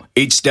Cell,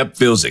 each step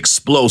feels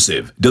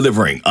explosive,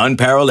 delivering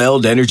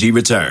unparalleled energy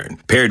return.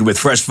 Paired with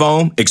fresh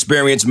foam,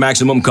 experience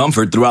maximum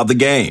comfort throughout the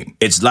game.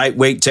 Its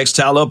lightweight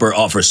textile upper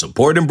offers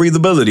support and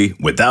breathability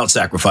without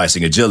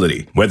sacrificing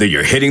agility. Whether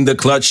you're hitting the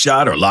clutch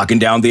shot or locking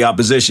down the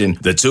opposition,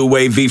 the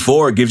Two-Way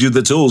V4 gives you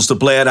the tools to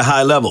play at a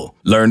high level.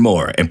 Learn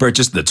more and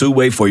purchase the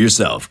Two-Way for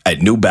yourself at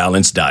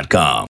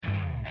newbalance.com.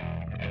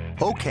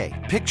 Okay,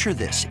 picture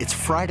this. It's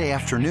Friday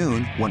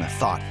afternoon when a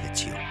thought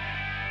hits you.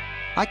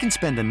 I can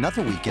spend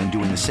another weekend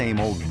doing the same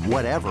old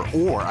whatever,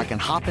 or I can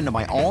hop into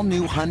my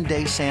all-new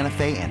Hyundai Santa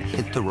Fe and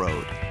hit the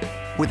road.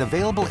 With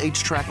available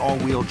H-Track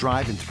all-wheel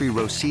drive and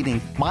 3-row seating,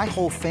 my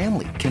whole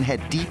family can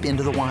head deep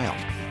into the wild.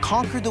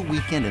 Conquer the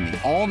weekend in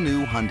the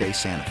all-new Hyundai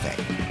Santa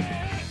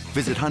Fe.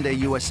 Visit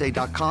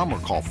HyundaiUSA.com or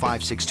call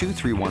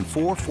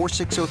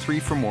 562-314-4603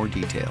 for more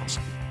details.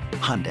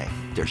 Hyundai,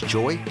 there's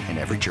joy in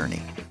every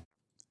journey.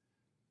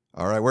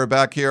 All right, we're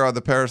back here on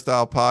the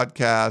Peristyle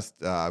Podcast.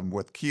 I'm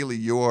with Keely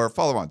Eure.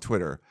 Follow on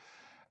Twitter.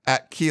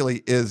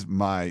 @Keely is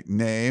my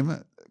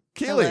name.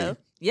 Keely. Hello.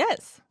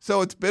 Yes.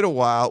 So it's been a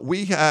while.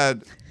 We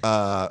had,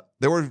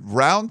 there were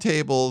round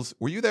tables.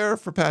 Were you there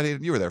for Pat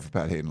Hayden? You were there for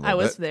Pat Hayden a little I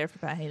was bit. there for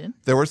Pat Hayden.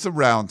 There were some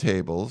round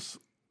tables.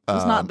 I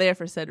was not there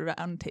for said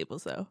round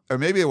tables, though. Or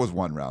maybe it was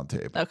one round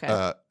table. Okay.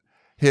 But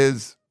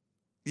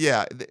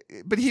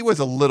he was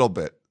a little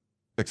bit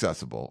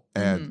accessible.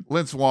 And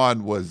Lynn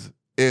Swann was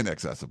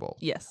inaccessible.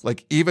 Yes.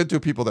 Like, even to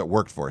people that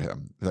worked for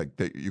him,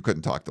 you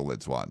couldn't talk to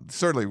Lynn Swann.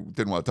 Certainly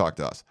didn't want to talk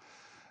to us.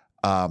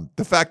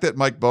 The fact that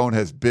Mike Bohn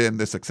has been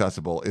this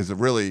accessible is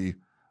really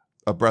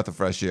a breath of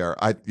fresh air.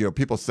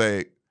 People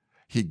say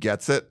he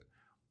gets it.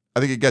 I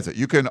think he gets it.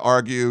 You can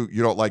argue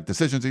you don't like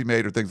decisions he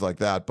made or things like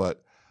that,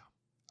 but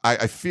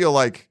I feel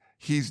like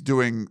he's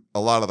doing a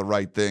lot of the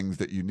right things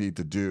that you need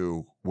to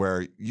do,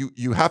 where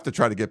you have to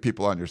try to get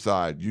people on your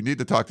side. You need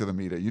to talk to the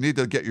media. You need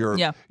to get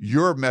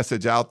your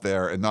message out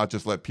there and not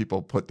just let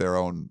people put their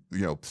own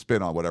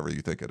spin on whatever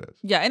you think it is.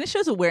 Yeah, and it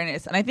shows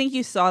awareness. And I think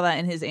you saw that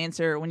in his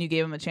answer when you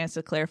gave him a chance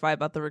to clarify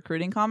about the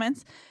recruiting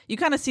comments. You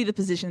kind of see the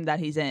position that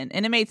he's in,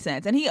 and it made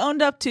sense. And he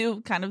owned up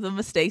to kind of the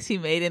mistakes he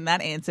made in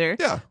that answer.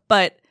 Yeah.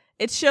 But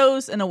it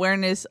shows an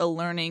awareness, a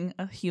learning,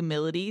 a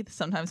humility.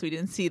 Sometimes we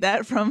didn't see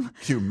that from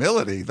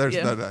humility. There's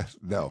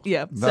no.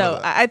 Yeah. So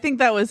I think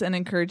that was an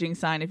encouraging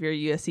sign if you're a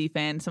USC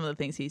fan, some of the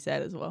things he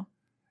said as well.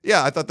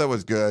 Yeah, I thought that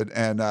was good.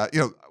 And,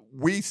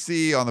 we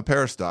see on the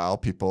Peristyle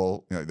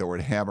people that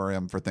would hammer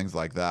him for things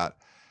like that.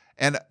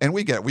 And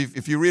we get it.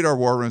 If you read our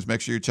war rooms,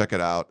 make sure you check it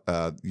out.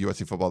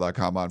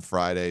 USCfootball.com on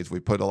Fridays. We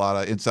put a lot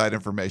of inside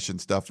information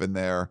stuff in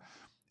there.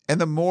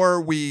 And the more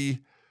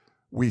we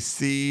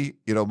see,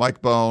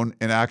 Mike Bohn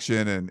in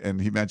action,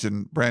 and he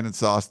mentioned Brandon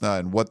Sosna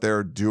and what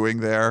they're doing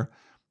there,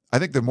 I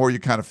think the more you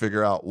kind of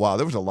figure out, wow,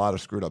 there was a lot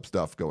of screwed up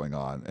stuff going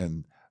on,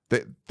 and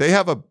they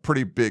have a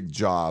pretty big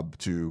job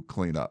to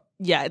clean up.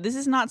 Yeah, this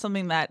is not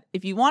something that,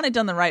 if you want it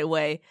done the right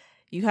way,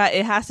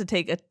 it has to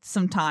take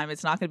some time.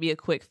 It's not going to be a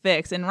quick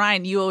fix. And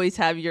Ryan, you always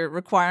have your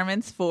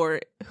requirements for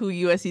who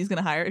USC is going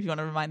to hire. If you want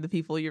to remind the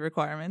people your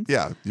requirements.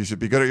 Yeah, you should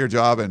be good at your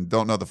job and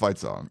don't know the fight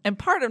song. And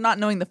part of not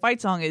knowing the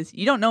fight song is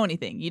you don't know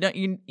anything.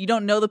 You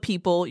don't know the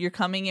people. You're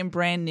coming in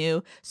brand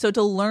new. So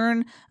to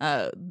learn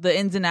the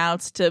ins and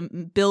outs, to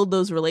build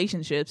those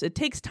relationships, it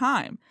takes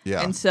time.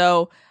 Yeah. And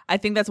so I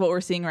think that's what we're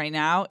seeing right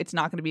now. It's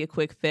not going to be a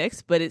quick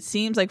fix, but it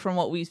seems like from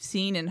what we've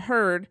seen and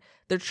heard,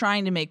 they're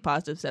trying to make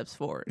positive steps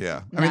forward.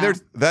 Yeah. I mean,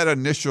 there's that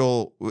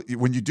initial,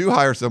 when you do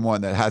hire someone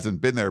that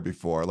hasn't been there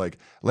before, like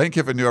Lane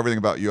Kiffin knew everything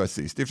about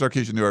USC. Steve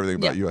Sarkisian knew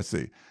everything about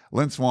USC.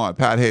 Lynn Swann,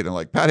 Pat Hayden,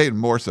 Pat Hayden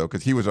more so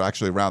because he was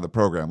actually around the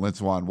program. Lynn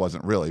Swann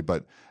wasn't really,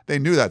 but they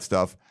knew that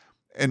stuff.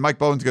 And Mike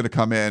Bohn's going to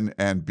come in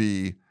and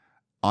be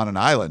on an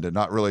island and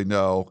not really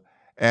know.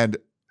 And,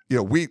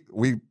 we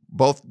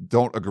both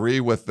don't agree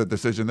with the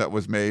decision that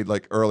was made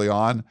early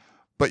on.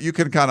 But you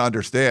can kind of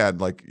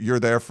understand, you're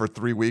there for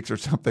 3 weeks or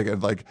something,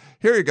 and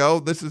here you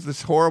go. This is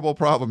this horrible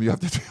problem you have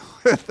to deal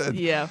with. And,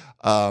 yeah.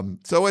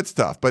 So it's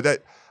tough.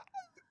 But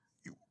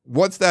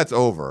once that's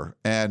over,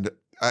 and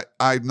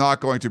I'm not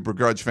going to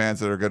begrudge fans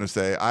that are going to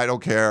say, I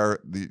don't care.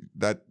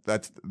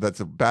 That's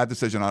a bad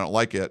decision. I don't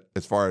like it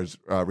as far as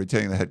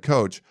retaining the head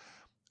coach.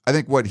 I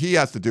think what he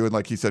has to do, and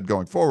like he said,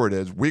 going forward,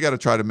 is we got to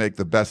try to make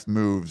the best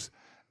moves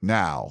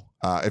now.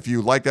 If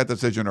you like that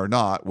decision or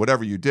not,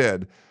 whatever you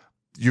did,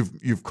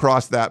 you've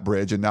crossed that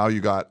bridge, and now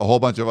you got a whole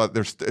bunch of other.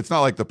 It's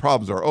not like the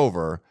problems are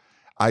over.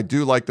 I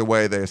do like the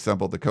way they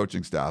assembled the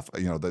coaching staff.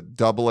 The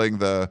doubling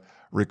the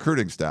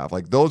recruiting staff.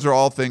 Those are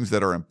all things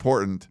that are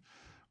important.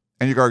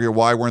 And you can argue,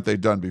 why weren't they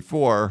done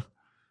before?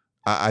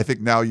 I think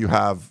now you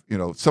have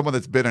someone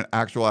that's been an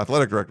actual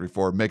athletic director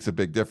before makes a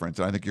big difference,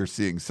 and I think you're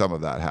seeing some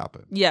of that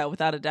happen. Yeah,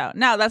 without a doubt.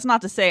 Now, that's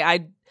not to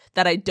say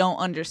that I don't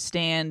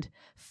understand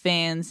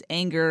fans'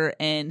 anger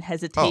and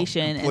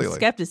hesitation and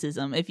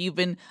skepticism. If you've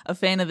been a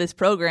fan of this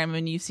program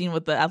and you've seen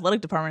what the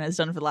athletic department has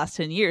done for the last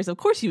 10 years, of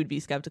course you would be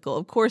skeptical.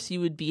 Of course you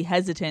would be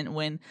hesitant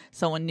when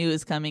someone new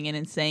is coming in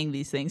and saying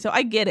these things. So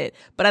I get it.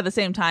 But at the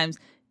same time,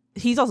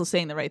 he's also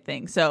saying the right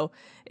thing. So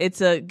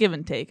it's a give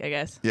and take, I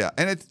guess. Yeah,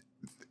 and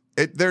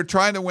they're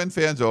trying to win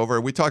fans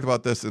over. We talked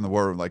about this in the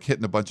war room,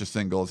 hitting a bunch of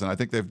singles, and I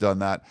think they've done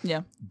that.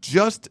 Yeah.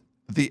 Just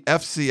the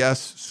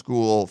FCS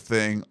school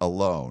thing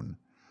alone,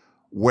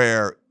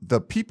 where the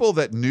people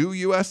that knew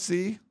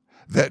USC,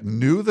 that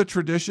knew the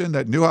tradition,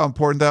 that knew how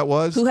important that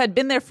was, who had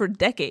been there for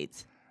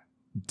decades,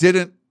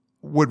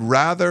 would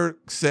rather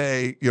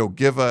say,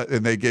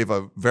 and they gave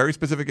a very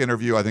specific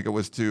interview. I think it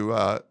was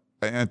to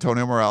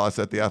Antonio Morales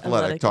at The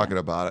Athletic talking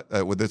about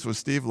it. This was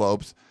Steve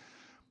Lopes.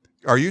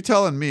 Are you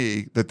telling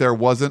me that there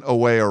wasn't a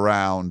way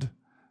around?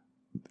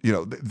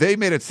 They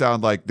made it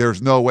sound like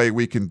there's no way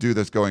we can do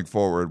this going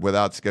forward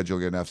without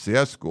scheduling an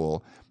FCS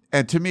school.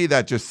 And to me,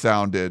 that just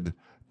sounded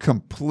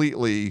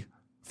completely,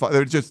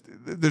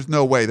 there's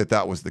no way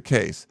that was the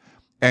case.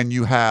 And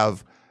you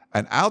have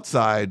an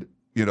outside,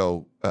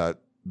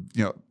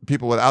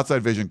 people with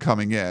outside vision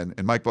coming in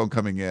and Mike Bohn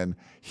coming in,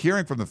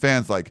 hearing from the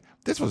fans like,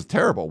 this was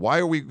terrible. Why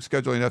are we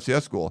scheduling an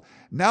FCS school?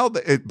 Now,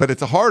 but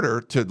it's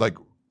harder to like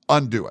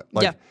undo it.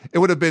 Like it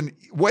would have been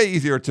way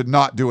easier to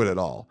not do it at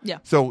all. Yeah.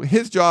 So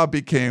his job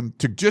became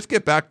to just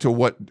get back to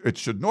what it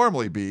should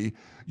normally be.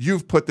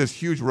 You've put this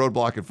huge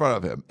roadblock in front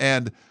of him.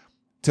 And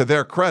to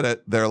their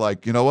credit, they're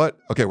like, you know what?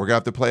 Okay, we're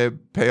going to have to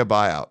pay a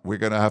buyout. We're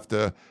going to have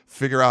to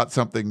figure out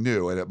something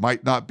new. And it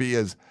might not be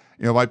as,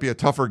 it might be a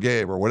tougher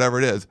game or whatever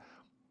it is.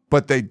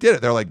 But they did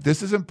it. They're like,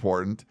 this is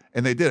important.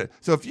 And they did it.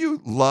 So if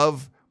you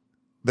love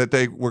that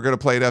they were going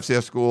to play at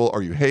FCS school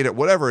or you hate it,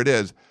 whatever it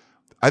is,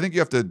 I think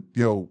you have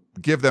to,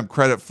 give them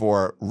credit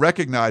for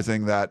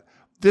recognizing that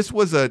this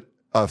was a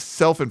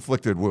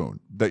self-inflicted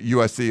wound that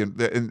USC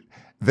and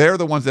they're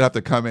the ones that have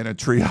to come in and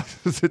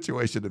triage the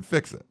situation and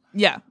fix it.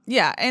 Yeah.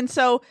 Yeah. And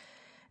so,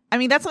 I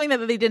mean, that's something that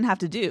they didn't have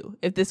to do.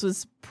 If this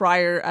was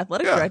prior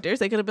athletic directors,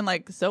 they could have been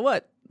like, so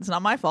what? It's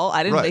not my fault.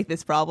 I didn't make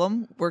this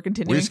problem. We're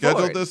continuing We scheduled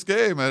forward. this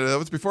game, and that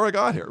was before I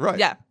got here. Right.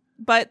 Yeah.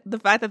 But the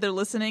fact that they're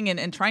listening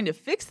and trying to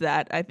fix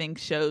that, I think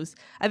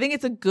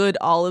it's a good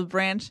olive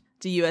branch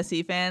to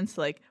USC fans.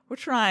 Like, we're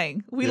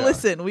trying. We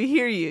listen. We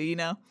hear you,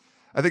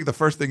 I think the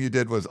first thing you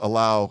did was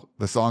allow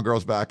the Song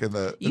Girls back in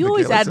the You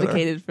always Gala Center.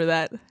 advocated for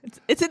that.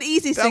 It's an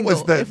easy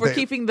single if we're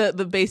keeping the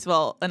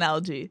baseball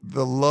analogy.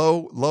 The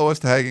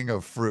lowest hanging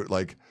of fruit.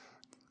 Like,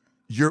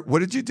 what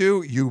did you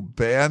do? You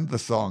banned the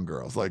Song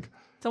Girls. Like,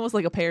 it's almost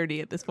like a parody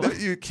at this point.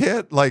 You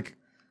can't,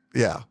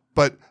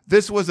 But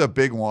this was a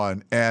big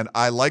one, and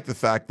I like the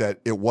fact that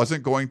it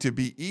wasn't going to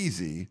be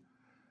easy,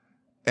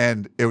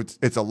 and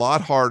it's a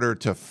lot harder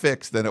to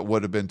fix than it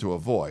would have been to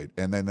avoid.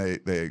 And then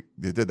they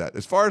did that.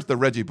 As far as the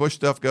Reggie Bush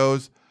stuff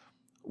goes,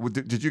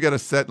 did you get a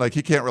set? Like,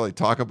 he can't really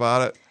talk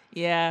about it.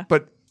 Yeah.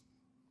 But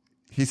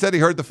he said he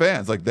heard the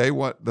fans. Like,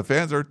 the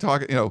fans are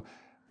talking.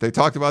 They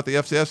talked about the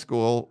FCS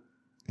school.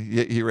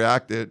 He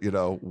reacted.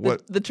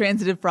 What the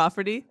transitive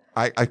property.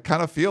 I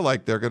kind of feel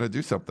like they're going to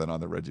do something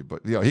on the Reggie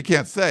Bush. He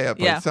can't say it,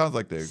 but it sounds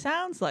like they.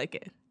 Sounds like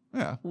it.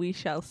 Yeah. We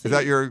shall see. Is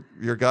that your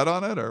gut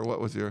on it, or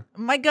what was your?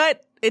 My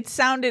gut. It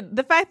sounded,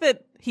 the fact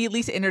that he at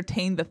least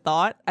entertained the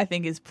thought, I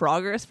think, is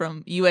progress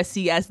from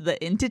USC as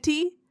the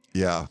entity.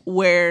 Yeah.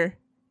 Where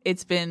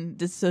it's been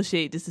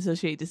disassociate.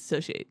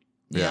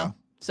 Yeah.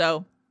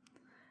 So.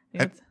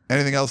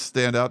 Anything else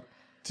stand out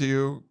to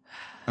you?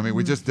 I mean,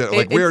 we just did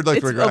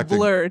it's reacting. A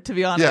blur, to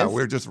be honest. Yeah,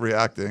 we're just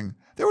reacting.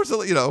 There was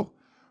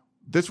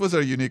this was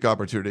a unique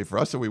opportunity for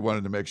us, so we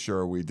wanted to make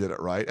sure we did it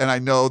right. And I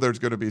know there's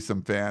going to be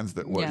some fans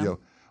that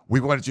we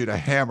wanted you to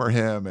hammer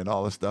him and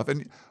all this stuff.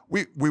 And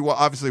we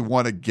obviously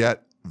want to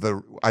get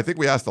I think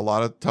we asked a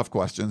lot of tough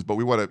questions, but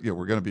we want to,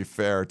 we're going to be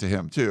fair to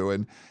him too.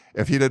 And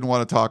if he didn't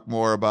want to talk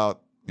more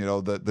about,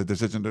 the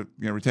decision to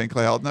retain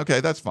Clay Helton,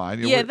 okay, that's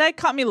fine. That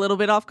caught me a little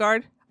bit off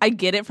guard. I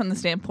get it from the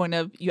standpoint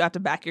of you have to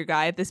back your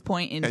guy at this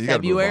point in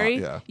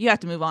February. You have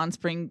to move on.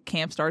 Spring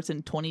camp starts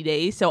in 20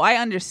 days. So I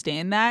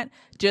understand that.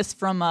 Just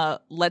from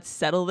a let's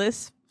settle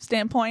this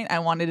standpoint, I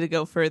wanted to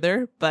go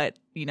further. But,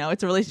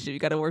 it's a relationship. You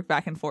got to work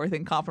back and forth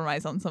and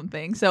compromise on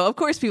something. So, of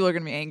course, people are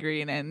going to be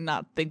angry and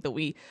not think that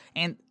we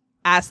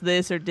asked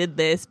this or did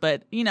this.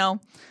 But, we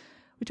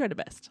tried our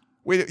best.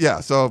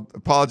 So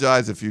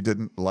apologize if you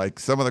didn't like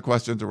some of the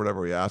questions or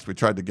whatever we asked. We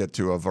tried to get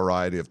to a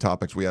variety of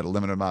topics. We had a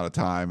limited amount of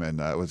time, and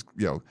it was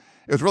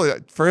really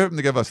for him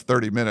to give us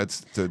 30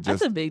 minutes to just.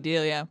 That's a big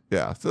deal, yeah.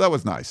 Yeah, so that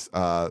was nice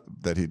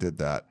that he did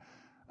that.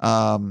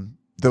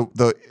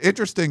 The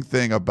interesting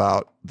thing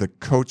about the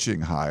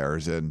coaching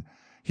hires, and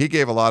he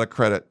gave a lot of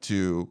credit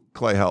to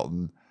Clay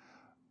Helton.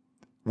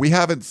 We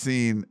haven't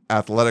seen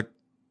athletic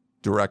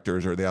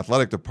directors or the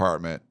athletic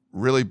department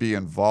really be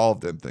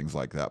involved in things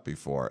like that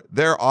before.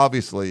 They're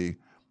obviously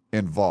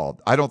involved.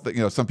 I don't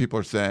think, some people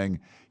are saying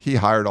he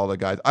hired all the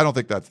guys. I don't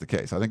think that's the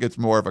case. I think it's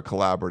more of a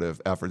collaborative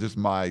effort. Just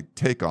my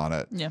take on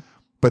it. Yeah.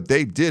 But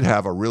they did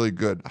have a really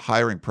good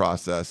hiring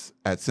process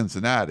at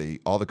Cincinnati.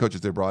 All the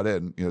coaches they brought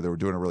in, they were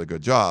doing a really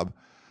good job.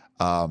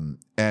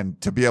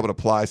 And to be able to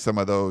apply some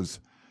of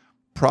those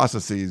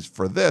processes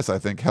for this, I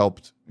think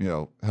helped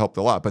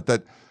a lot.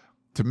 But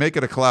to make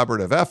it a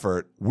collaborative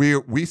effort,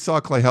 we saw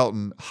Clay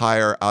Helton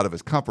hire out of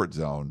his comfort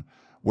zone,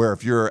 where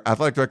if your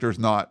athletic director is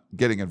not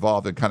getting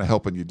involved and kind of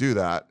helping you do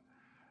that,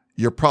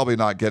 you're probably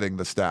not getting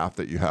the staff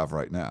that you have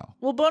right now.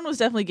 Well, Bohn was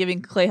definitely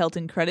giving Clay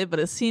Helton credit, but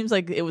it seems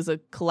like it was a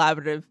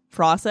collaborative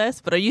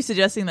process. But are you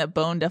suggesting that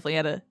Bohn definitely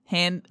had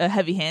a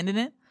heavy hand in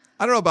it?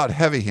 I don't know about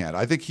heavy hand.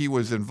 I think he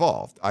was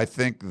involved. I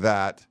think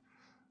that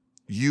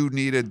you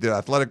needed the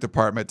athletic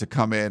department to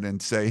come in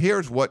and say,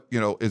 here's what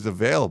is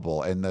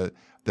available, and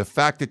the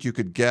fact that you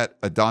could get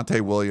a Dante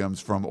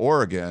Williams from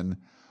Oregon,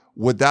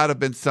 would that have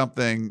been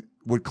something?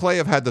 Would Clay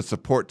have had the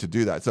support to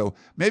do that? So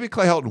maybe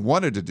Clay Helton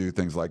wanted to do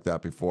things like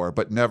that before,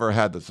 but never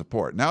had the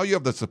support. Now you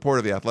have the support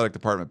of the athletic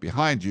department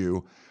behind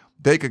you.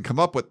 They can come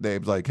up with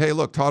names like, hey,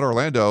 look, Todd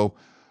Orlando,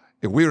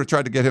 if we would have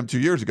tried to get him 2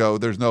 years ago,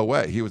 there's no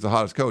way. He was the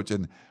hottest coach.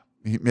 And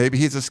maybe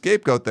he's a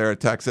scapegoat there at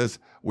Texas.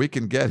 We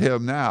can get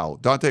him now.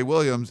 Dante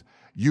Williams,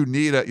 you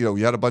need you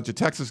had a bunch of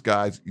Texas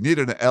guys. You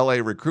needed an LA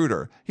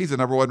recruiter. He's the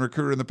number one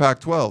recruiter in the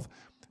Pac-12.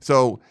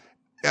 So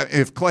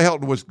if Clay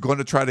Helton was going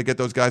to try to get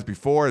those guys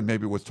before and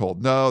maybe was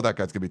told, no, that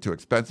guy's going to be too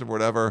expensive or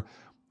whatever,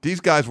 these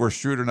guys were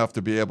shrewd enough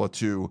to be able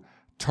to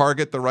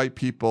target the right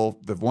people,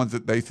 the ones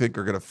that they think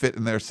are going to fit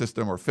in their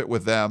system or fit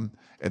with them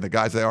and the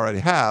guys they already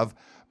have,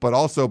 but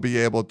also be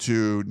able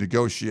to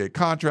negotiate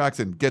contracts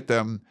and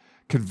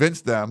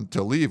convince them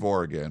to leave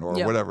Oregon or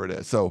whatever it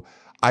is. So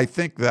I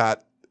think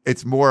that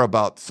it's more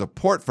about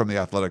support from the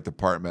athletic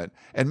department.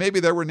 And maybe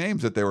there were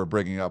names that they were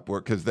bringing up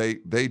because they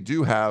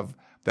do have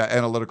that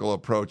analytical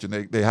approach, and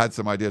they had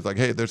some ideas like,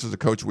 hey, this is a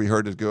coach we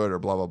heard is good or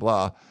blah, blah,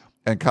 blah,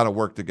 and kind of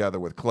work together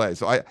with Clay.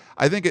 So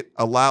I think it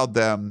allowed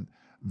them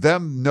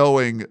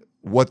knowing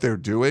what they're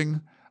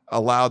doing,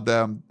 allowed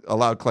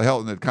Clay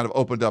Helton, it kind of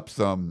opened up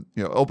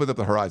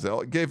the horizon.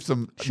 It gave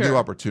some new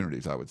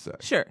opportunities, I would say.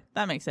 Sure,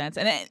 that makes sense.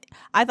 And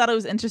I thought it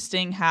was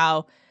interesting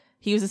how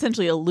he was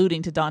essentially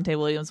alluding to Donte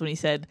Williams when he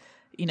said,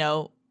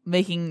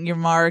 making your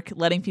mark,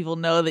 letting people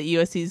know that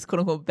USC is quote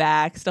unquote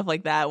back, stuff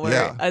like that.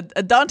 Where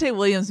a Donte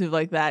Williams move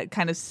like that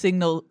kind of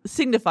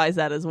signifies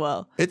that as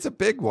well. It's a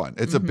big one.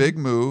 It's a big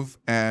move,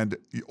 and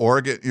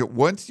Oregon.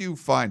 Once you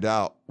find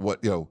out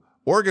what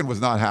Oregon was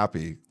not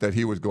happy that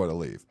he was going to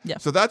leave. Yeah.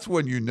 So that's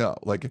when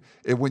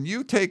when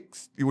you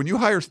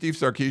hire Steve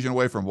Sarkisian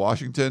away from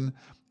Washington,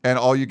 and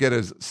all you get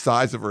is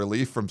sighs of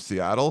relief from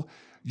Seattle,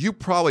 you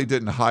probably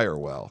didn't hire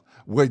well.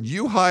 When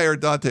you hire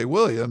Donte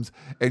Williams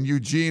and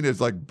Eugene is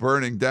like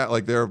burning down,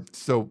 like they're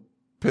so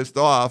pissed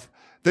off,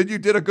 then you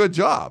did a good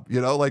job.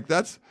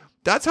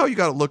 That's how you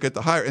got to look at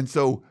the hire. And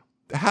so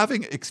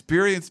having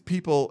experienced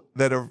people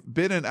that have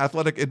been in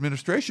athletic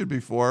administration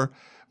before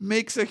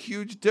makes a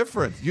huge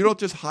difference. You don't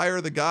just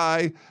hire the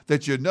guy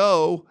that you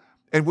know,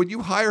 and when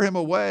you hire him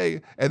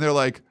away and they're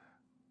like,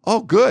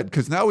 oh, good,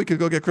 because now we could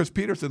go get Chris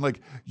Peterson, like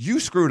you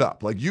screwed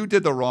up, like you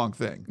did the wrong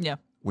thing. Yeah.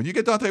 When you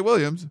get Donte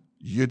Williams,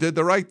 you did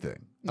the right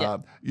thing. Yeah.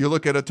 You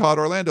look at a Todd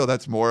Orlando,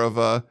 that's more of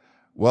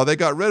they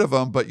got rid of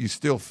him, but you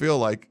still feel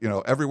like,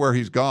 everywhere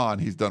he's gone,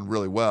 he's done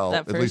really well,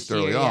 at least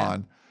early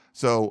on.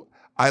 So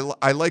I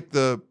like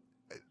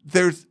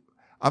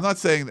I'm not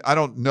saying I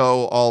don't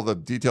know all the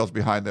details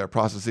behind their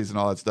processes and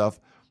all that stuff,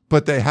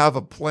 but they have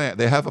a plan.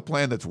 They have a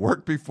plan that's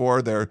worked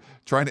before. They're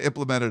trying to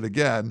implement it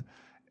again.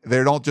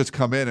 They don't just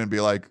come in and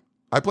be like,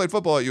 I played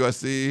football at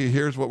USC.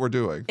 Here's what we're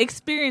doing.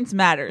 Experience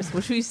matters,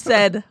 which we've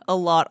said a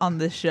lot on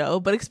this show,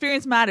 but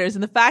experience matters.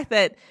 And the fact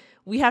that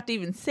we have to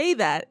even say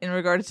that in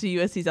regards to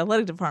USC's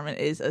athletic department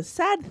is a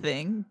sad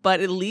thing.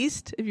 But at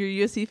least if you're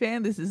a USC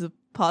fan, this is a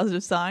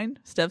positive sign,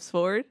 steps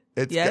forward.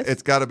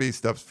 It's got to be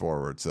steps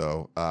forward.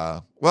 So,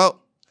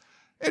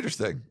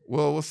 interesting.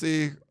 Well, we'll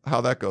see how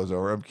that goes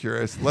over. I'm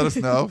curious. Let us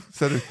know.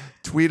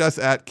 Tweet us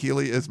at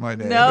Keely is my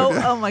name. No,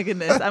 oh my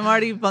goodness. I'm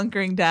already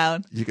bunkering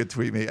down. You can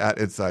tweet me at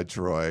Inside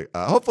Troy.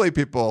 Hopefully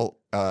people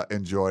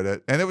enjoyed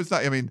it. And it was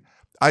not,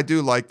 I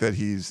do like that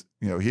he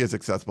is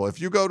accessible. If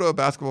you go to a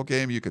basketball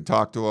game, you can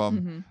talk to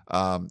him,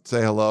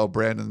 say hello.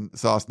 Brandon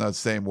Sosna,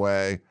 same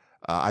way.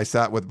 I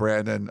sat with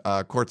Brandon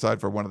courtside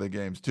for one of the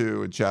games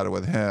too and chatted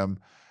with him.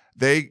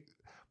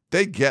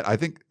 They get, I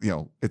think,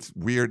 it's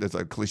weird, it's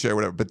a cliche or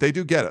whatever, but they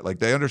do get it. Like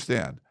they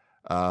understand.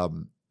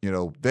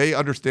 They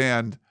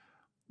understand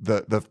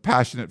the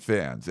passionate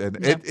fans,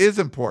 and it is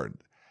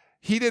important.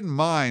 He didn't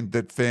mind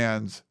that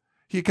fans,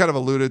 he kind of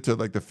alluded to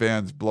like the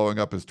fans blowing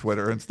up his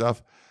Twitter and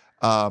stuff.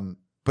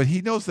 But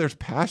he knows there's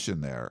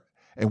passion there.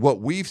 And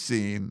what we've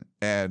seen,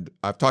 and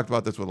I've talked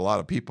about this with a lot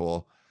of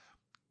people,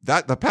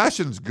 that the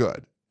passion's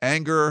good.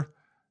 Anger,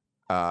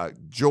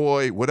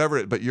 joy,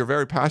 whatever, but you're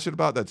very passionate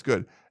about, that's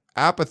good.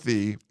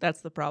 Apathy,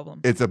 that's the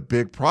problem. It's a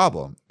big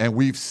problem. And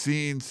we've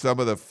seen some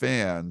of the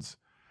fans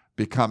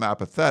become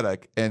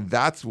apathetic, and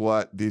that's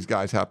what these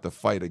guys have to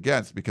fight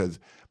against, because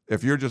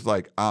if you're just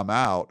like, I'm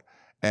out,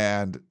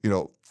 and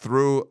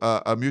through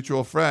a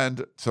mutual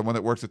friend, someone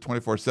that works at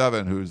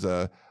 24/7 who's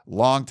a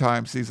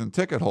longtime season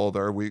ticket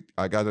holder,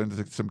 I got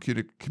into some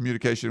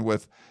communication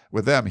with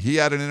them. He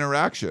had an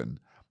interaction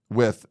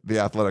with the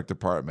athletic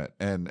department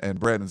and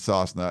Brandon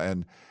Sosna,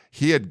 and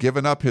he had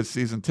given up his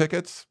season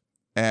tickets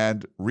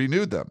and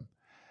renewed them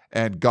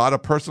and got a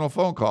personal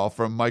phone call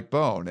from Mike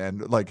Bone.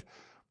 And like,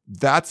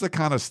 that's the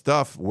kind of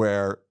stuff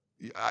where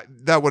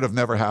that would have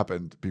never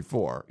happened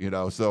before,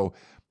 So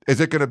is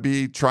it going to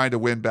be trying to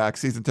win back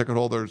season ticket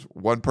holders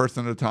one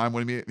person at a time?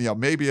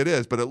 Maybe it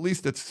is, but at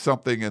least it's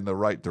something in the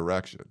right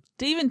direction.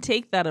 To even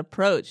take that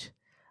approach,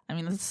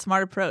 that's a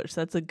smart approach.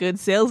 That's a good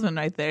salesman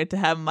right there, to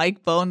have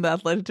Mike Bone, the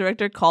athletic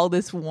director, call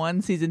this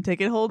one season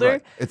ticket holder.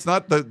 Right. It's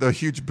not the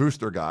huge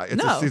booster guy.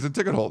 It's a season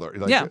ticket holder,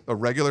 a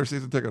regular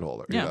season ticket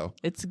holder.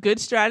 It's a good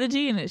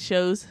strategy, and it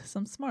shows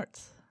some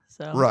smarts.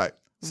 So right.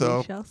 So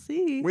we shall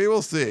see. We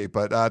will see.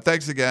 But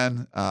thanks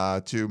again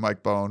to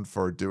Mike Bone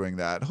for doing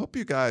that. Hope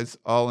you guys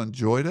all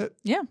enjoyed it.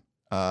 Yeah.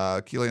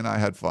 Keely and I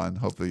had fun.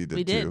 Hopefully you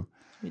did too.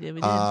 We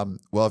did.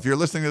 Well, if you're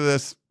listening to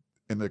this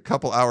in a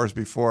couple hours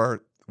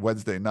before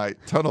Wednesday night,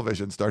 Tunnel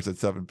Vision starts at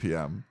 7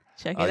 p.m.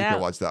 Check it out. You can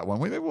watch that one.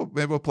 Maybe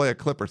we'll play a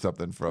clip or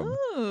something from.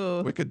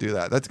 Ooh. We could do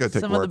that. That's going to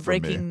take some work of the for me.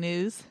 breaking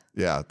news.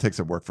 Yeah, take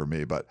some work for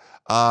me. But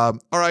all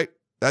right,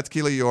 That's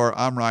Keely Eure.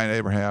 I'm Ryan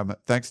Abraham.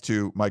 Thanks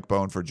to Mike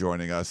Bohn for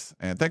joining us.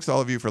 And thanks to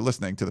all of you for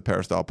listening to the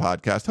Peristyle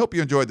Podcast. Hope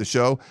you enjoyed the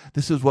show.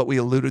 This is what we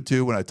alluded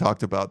to when I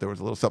talked about there was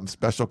a little something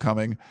special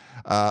coming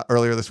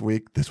earlier this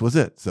week. This was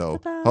it.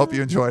 So hope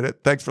you enjoyed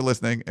it. Thanks for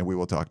listening, and we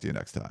will talk to you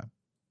next time.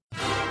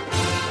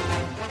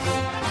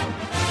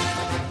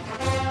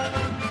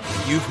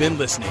 You've been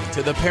listening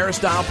to the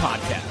Peristyle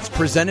Podcast,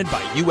 presented by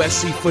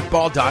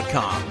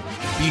USCFootball.com.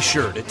 Be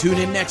sure to tune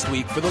in next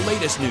week for the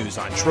latest news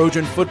on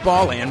Trojan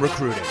football and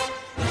recruiting.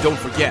 And don't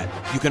forget,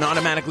 you can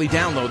automatically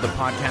download the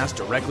podcast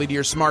directly to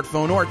your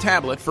smartphone or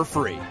tablet for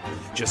free.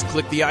 Just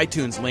click the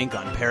iTunes link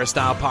on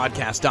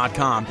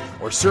peristylepodcast.com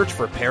or search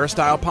for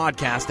Peristyle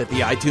Podcast at the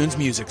iTunes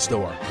Music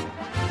Store.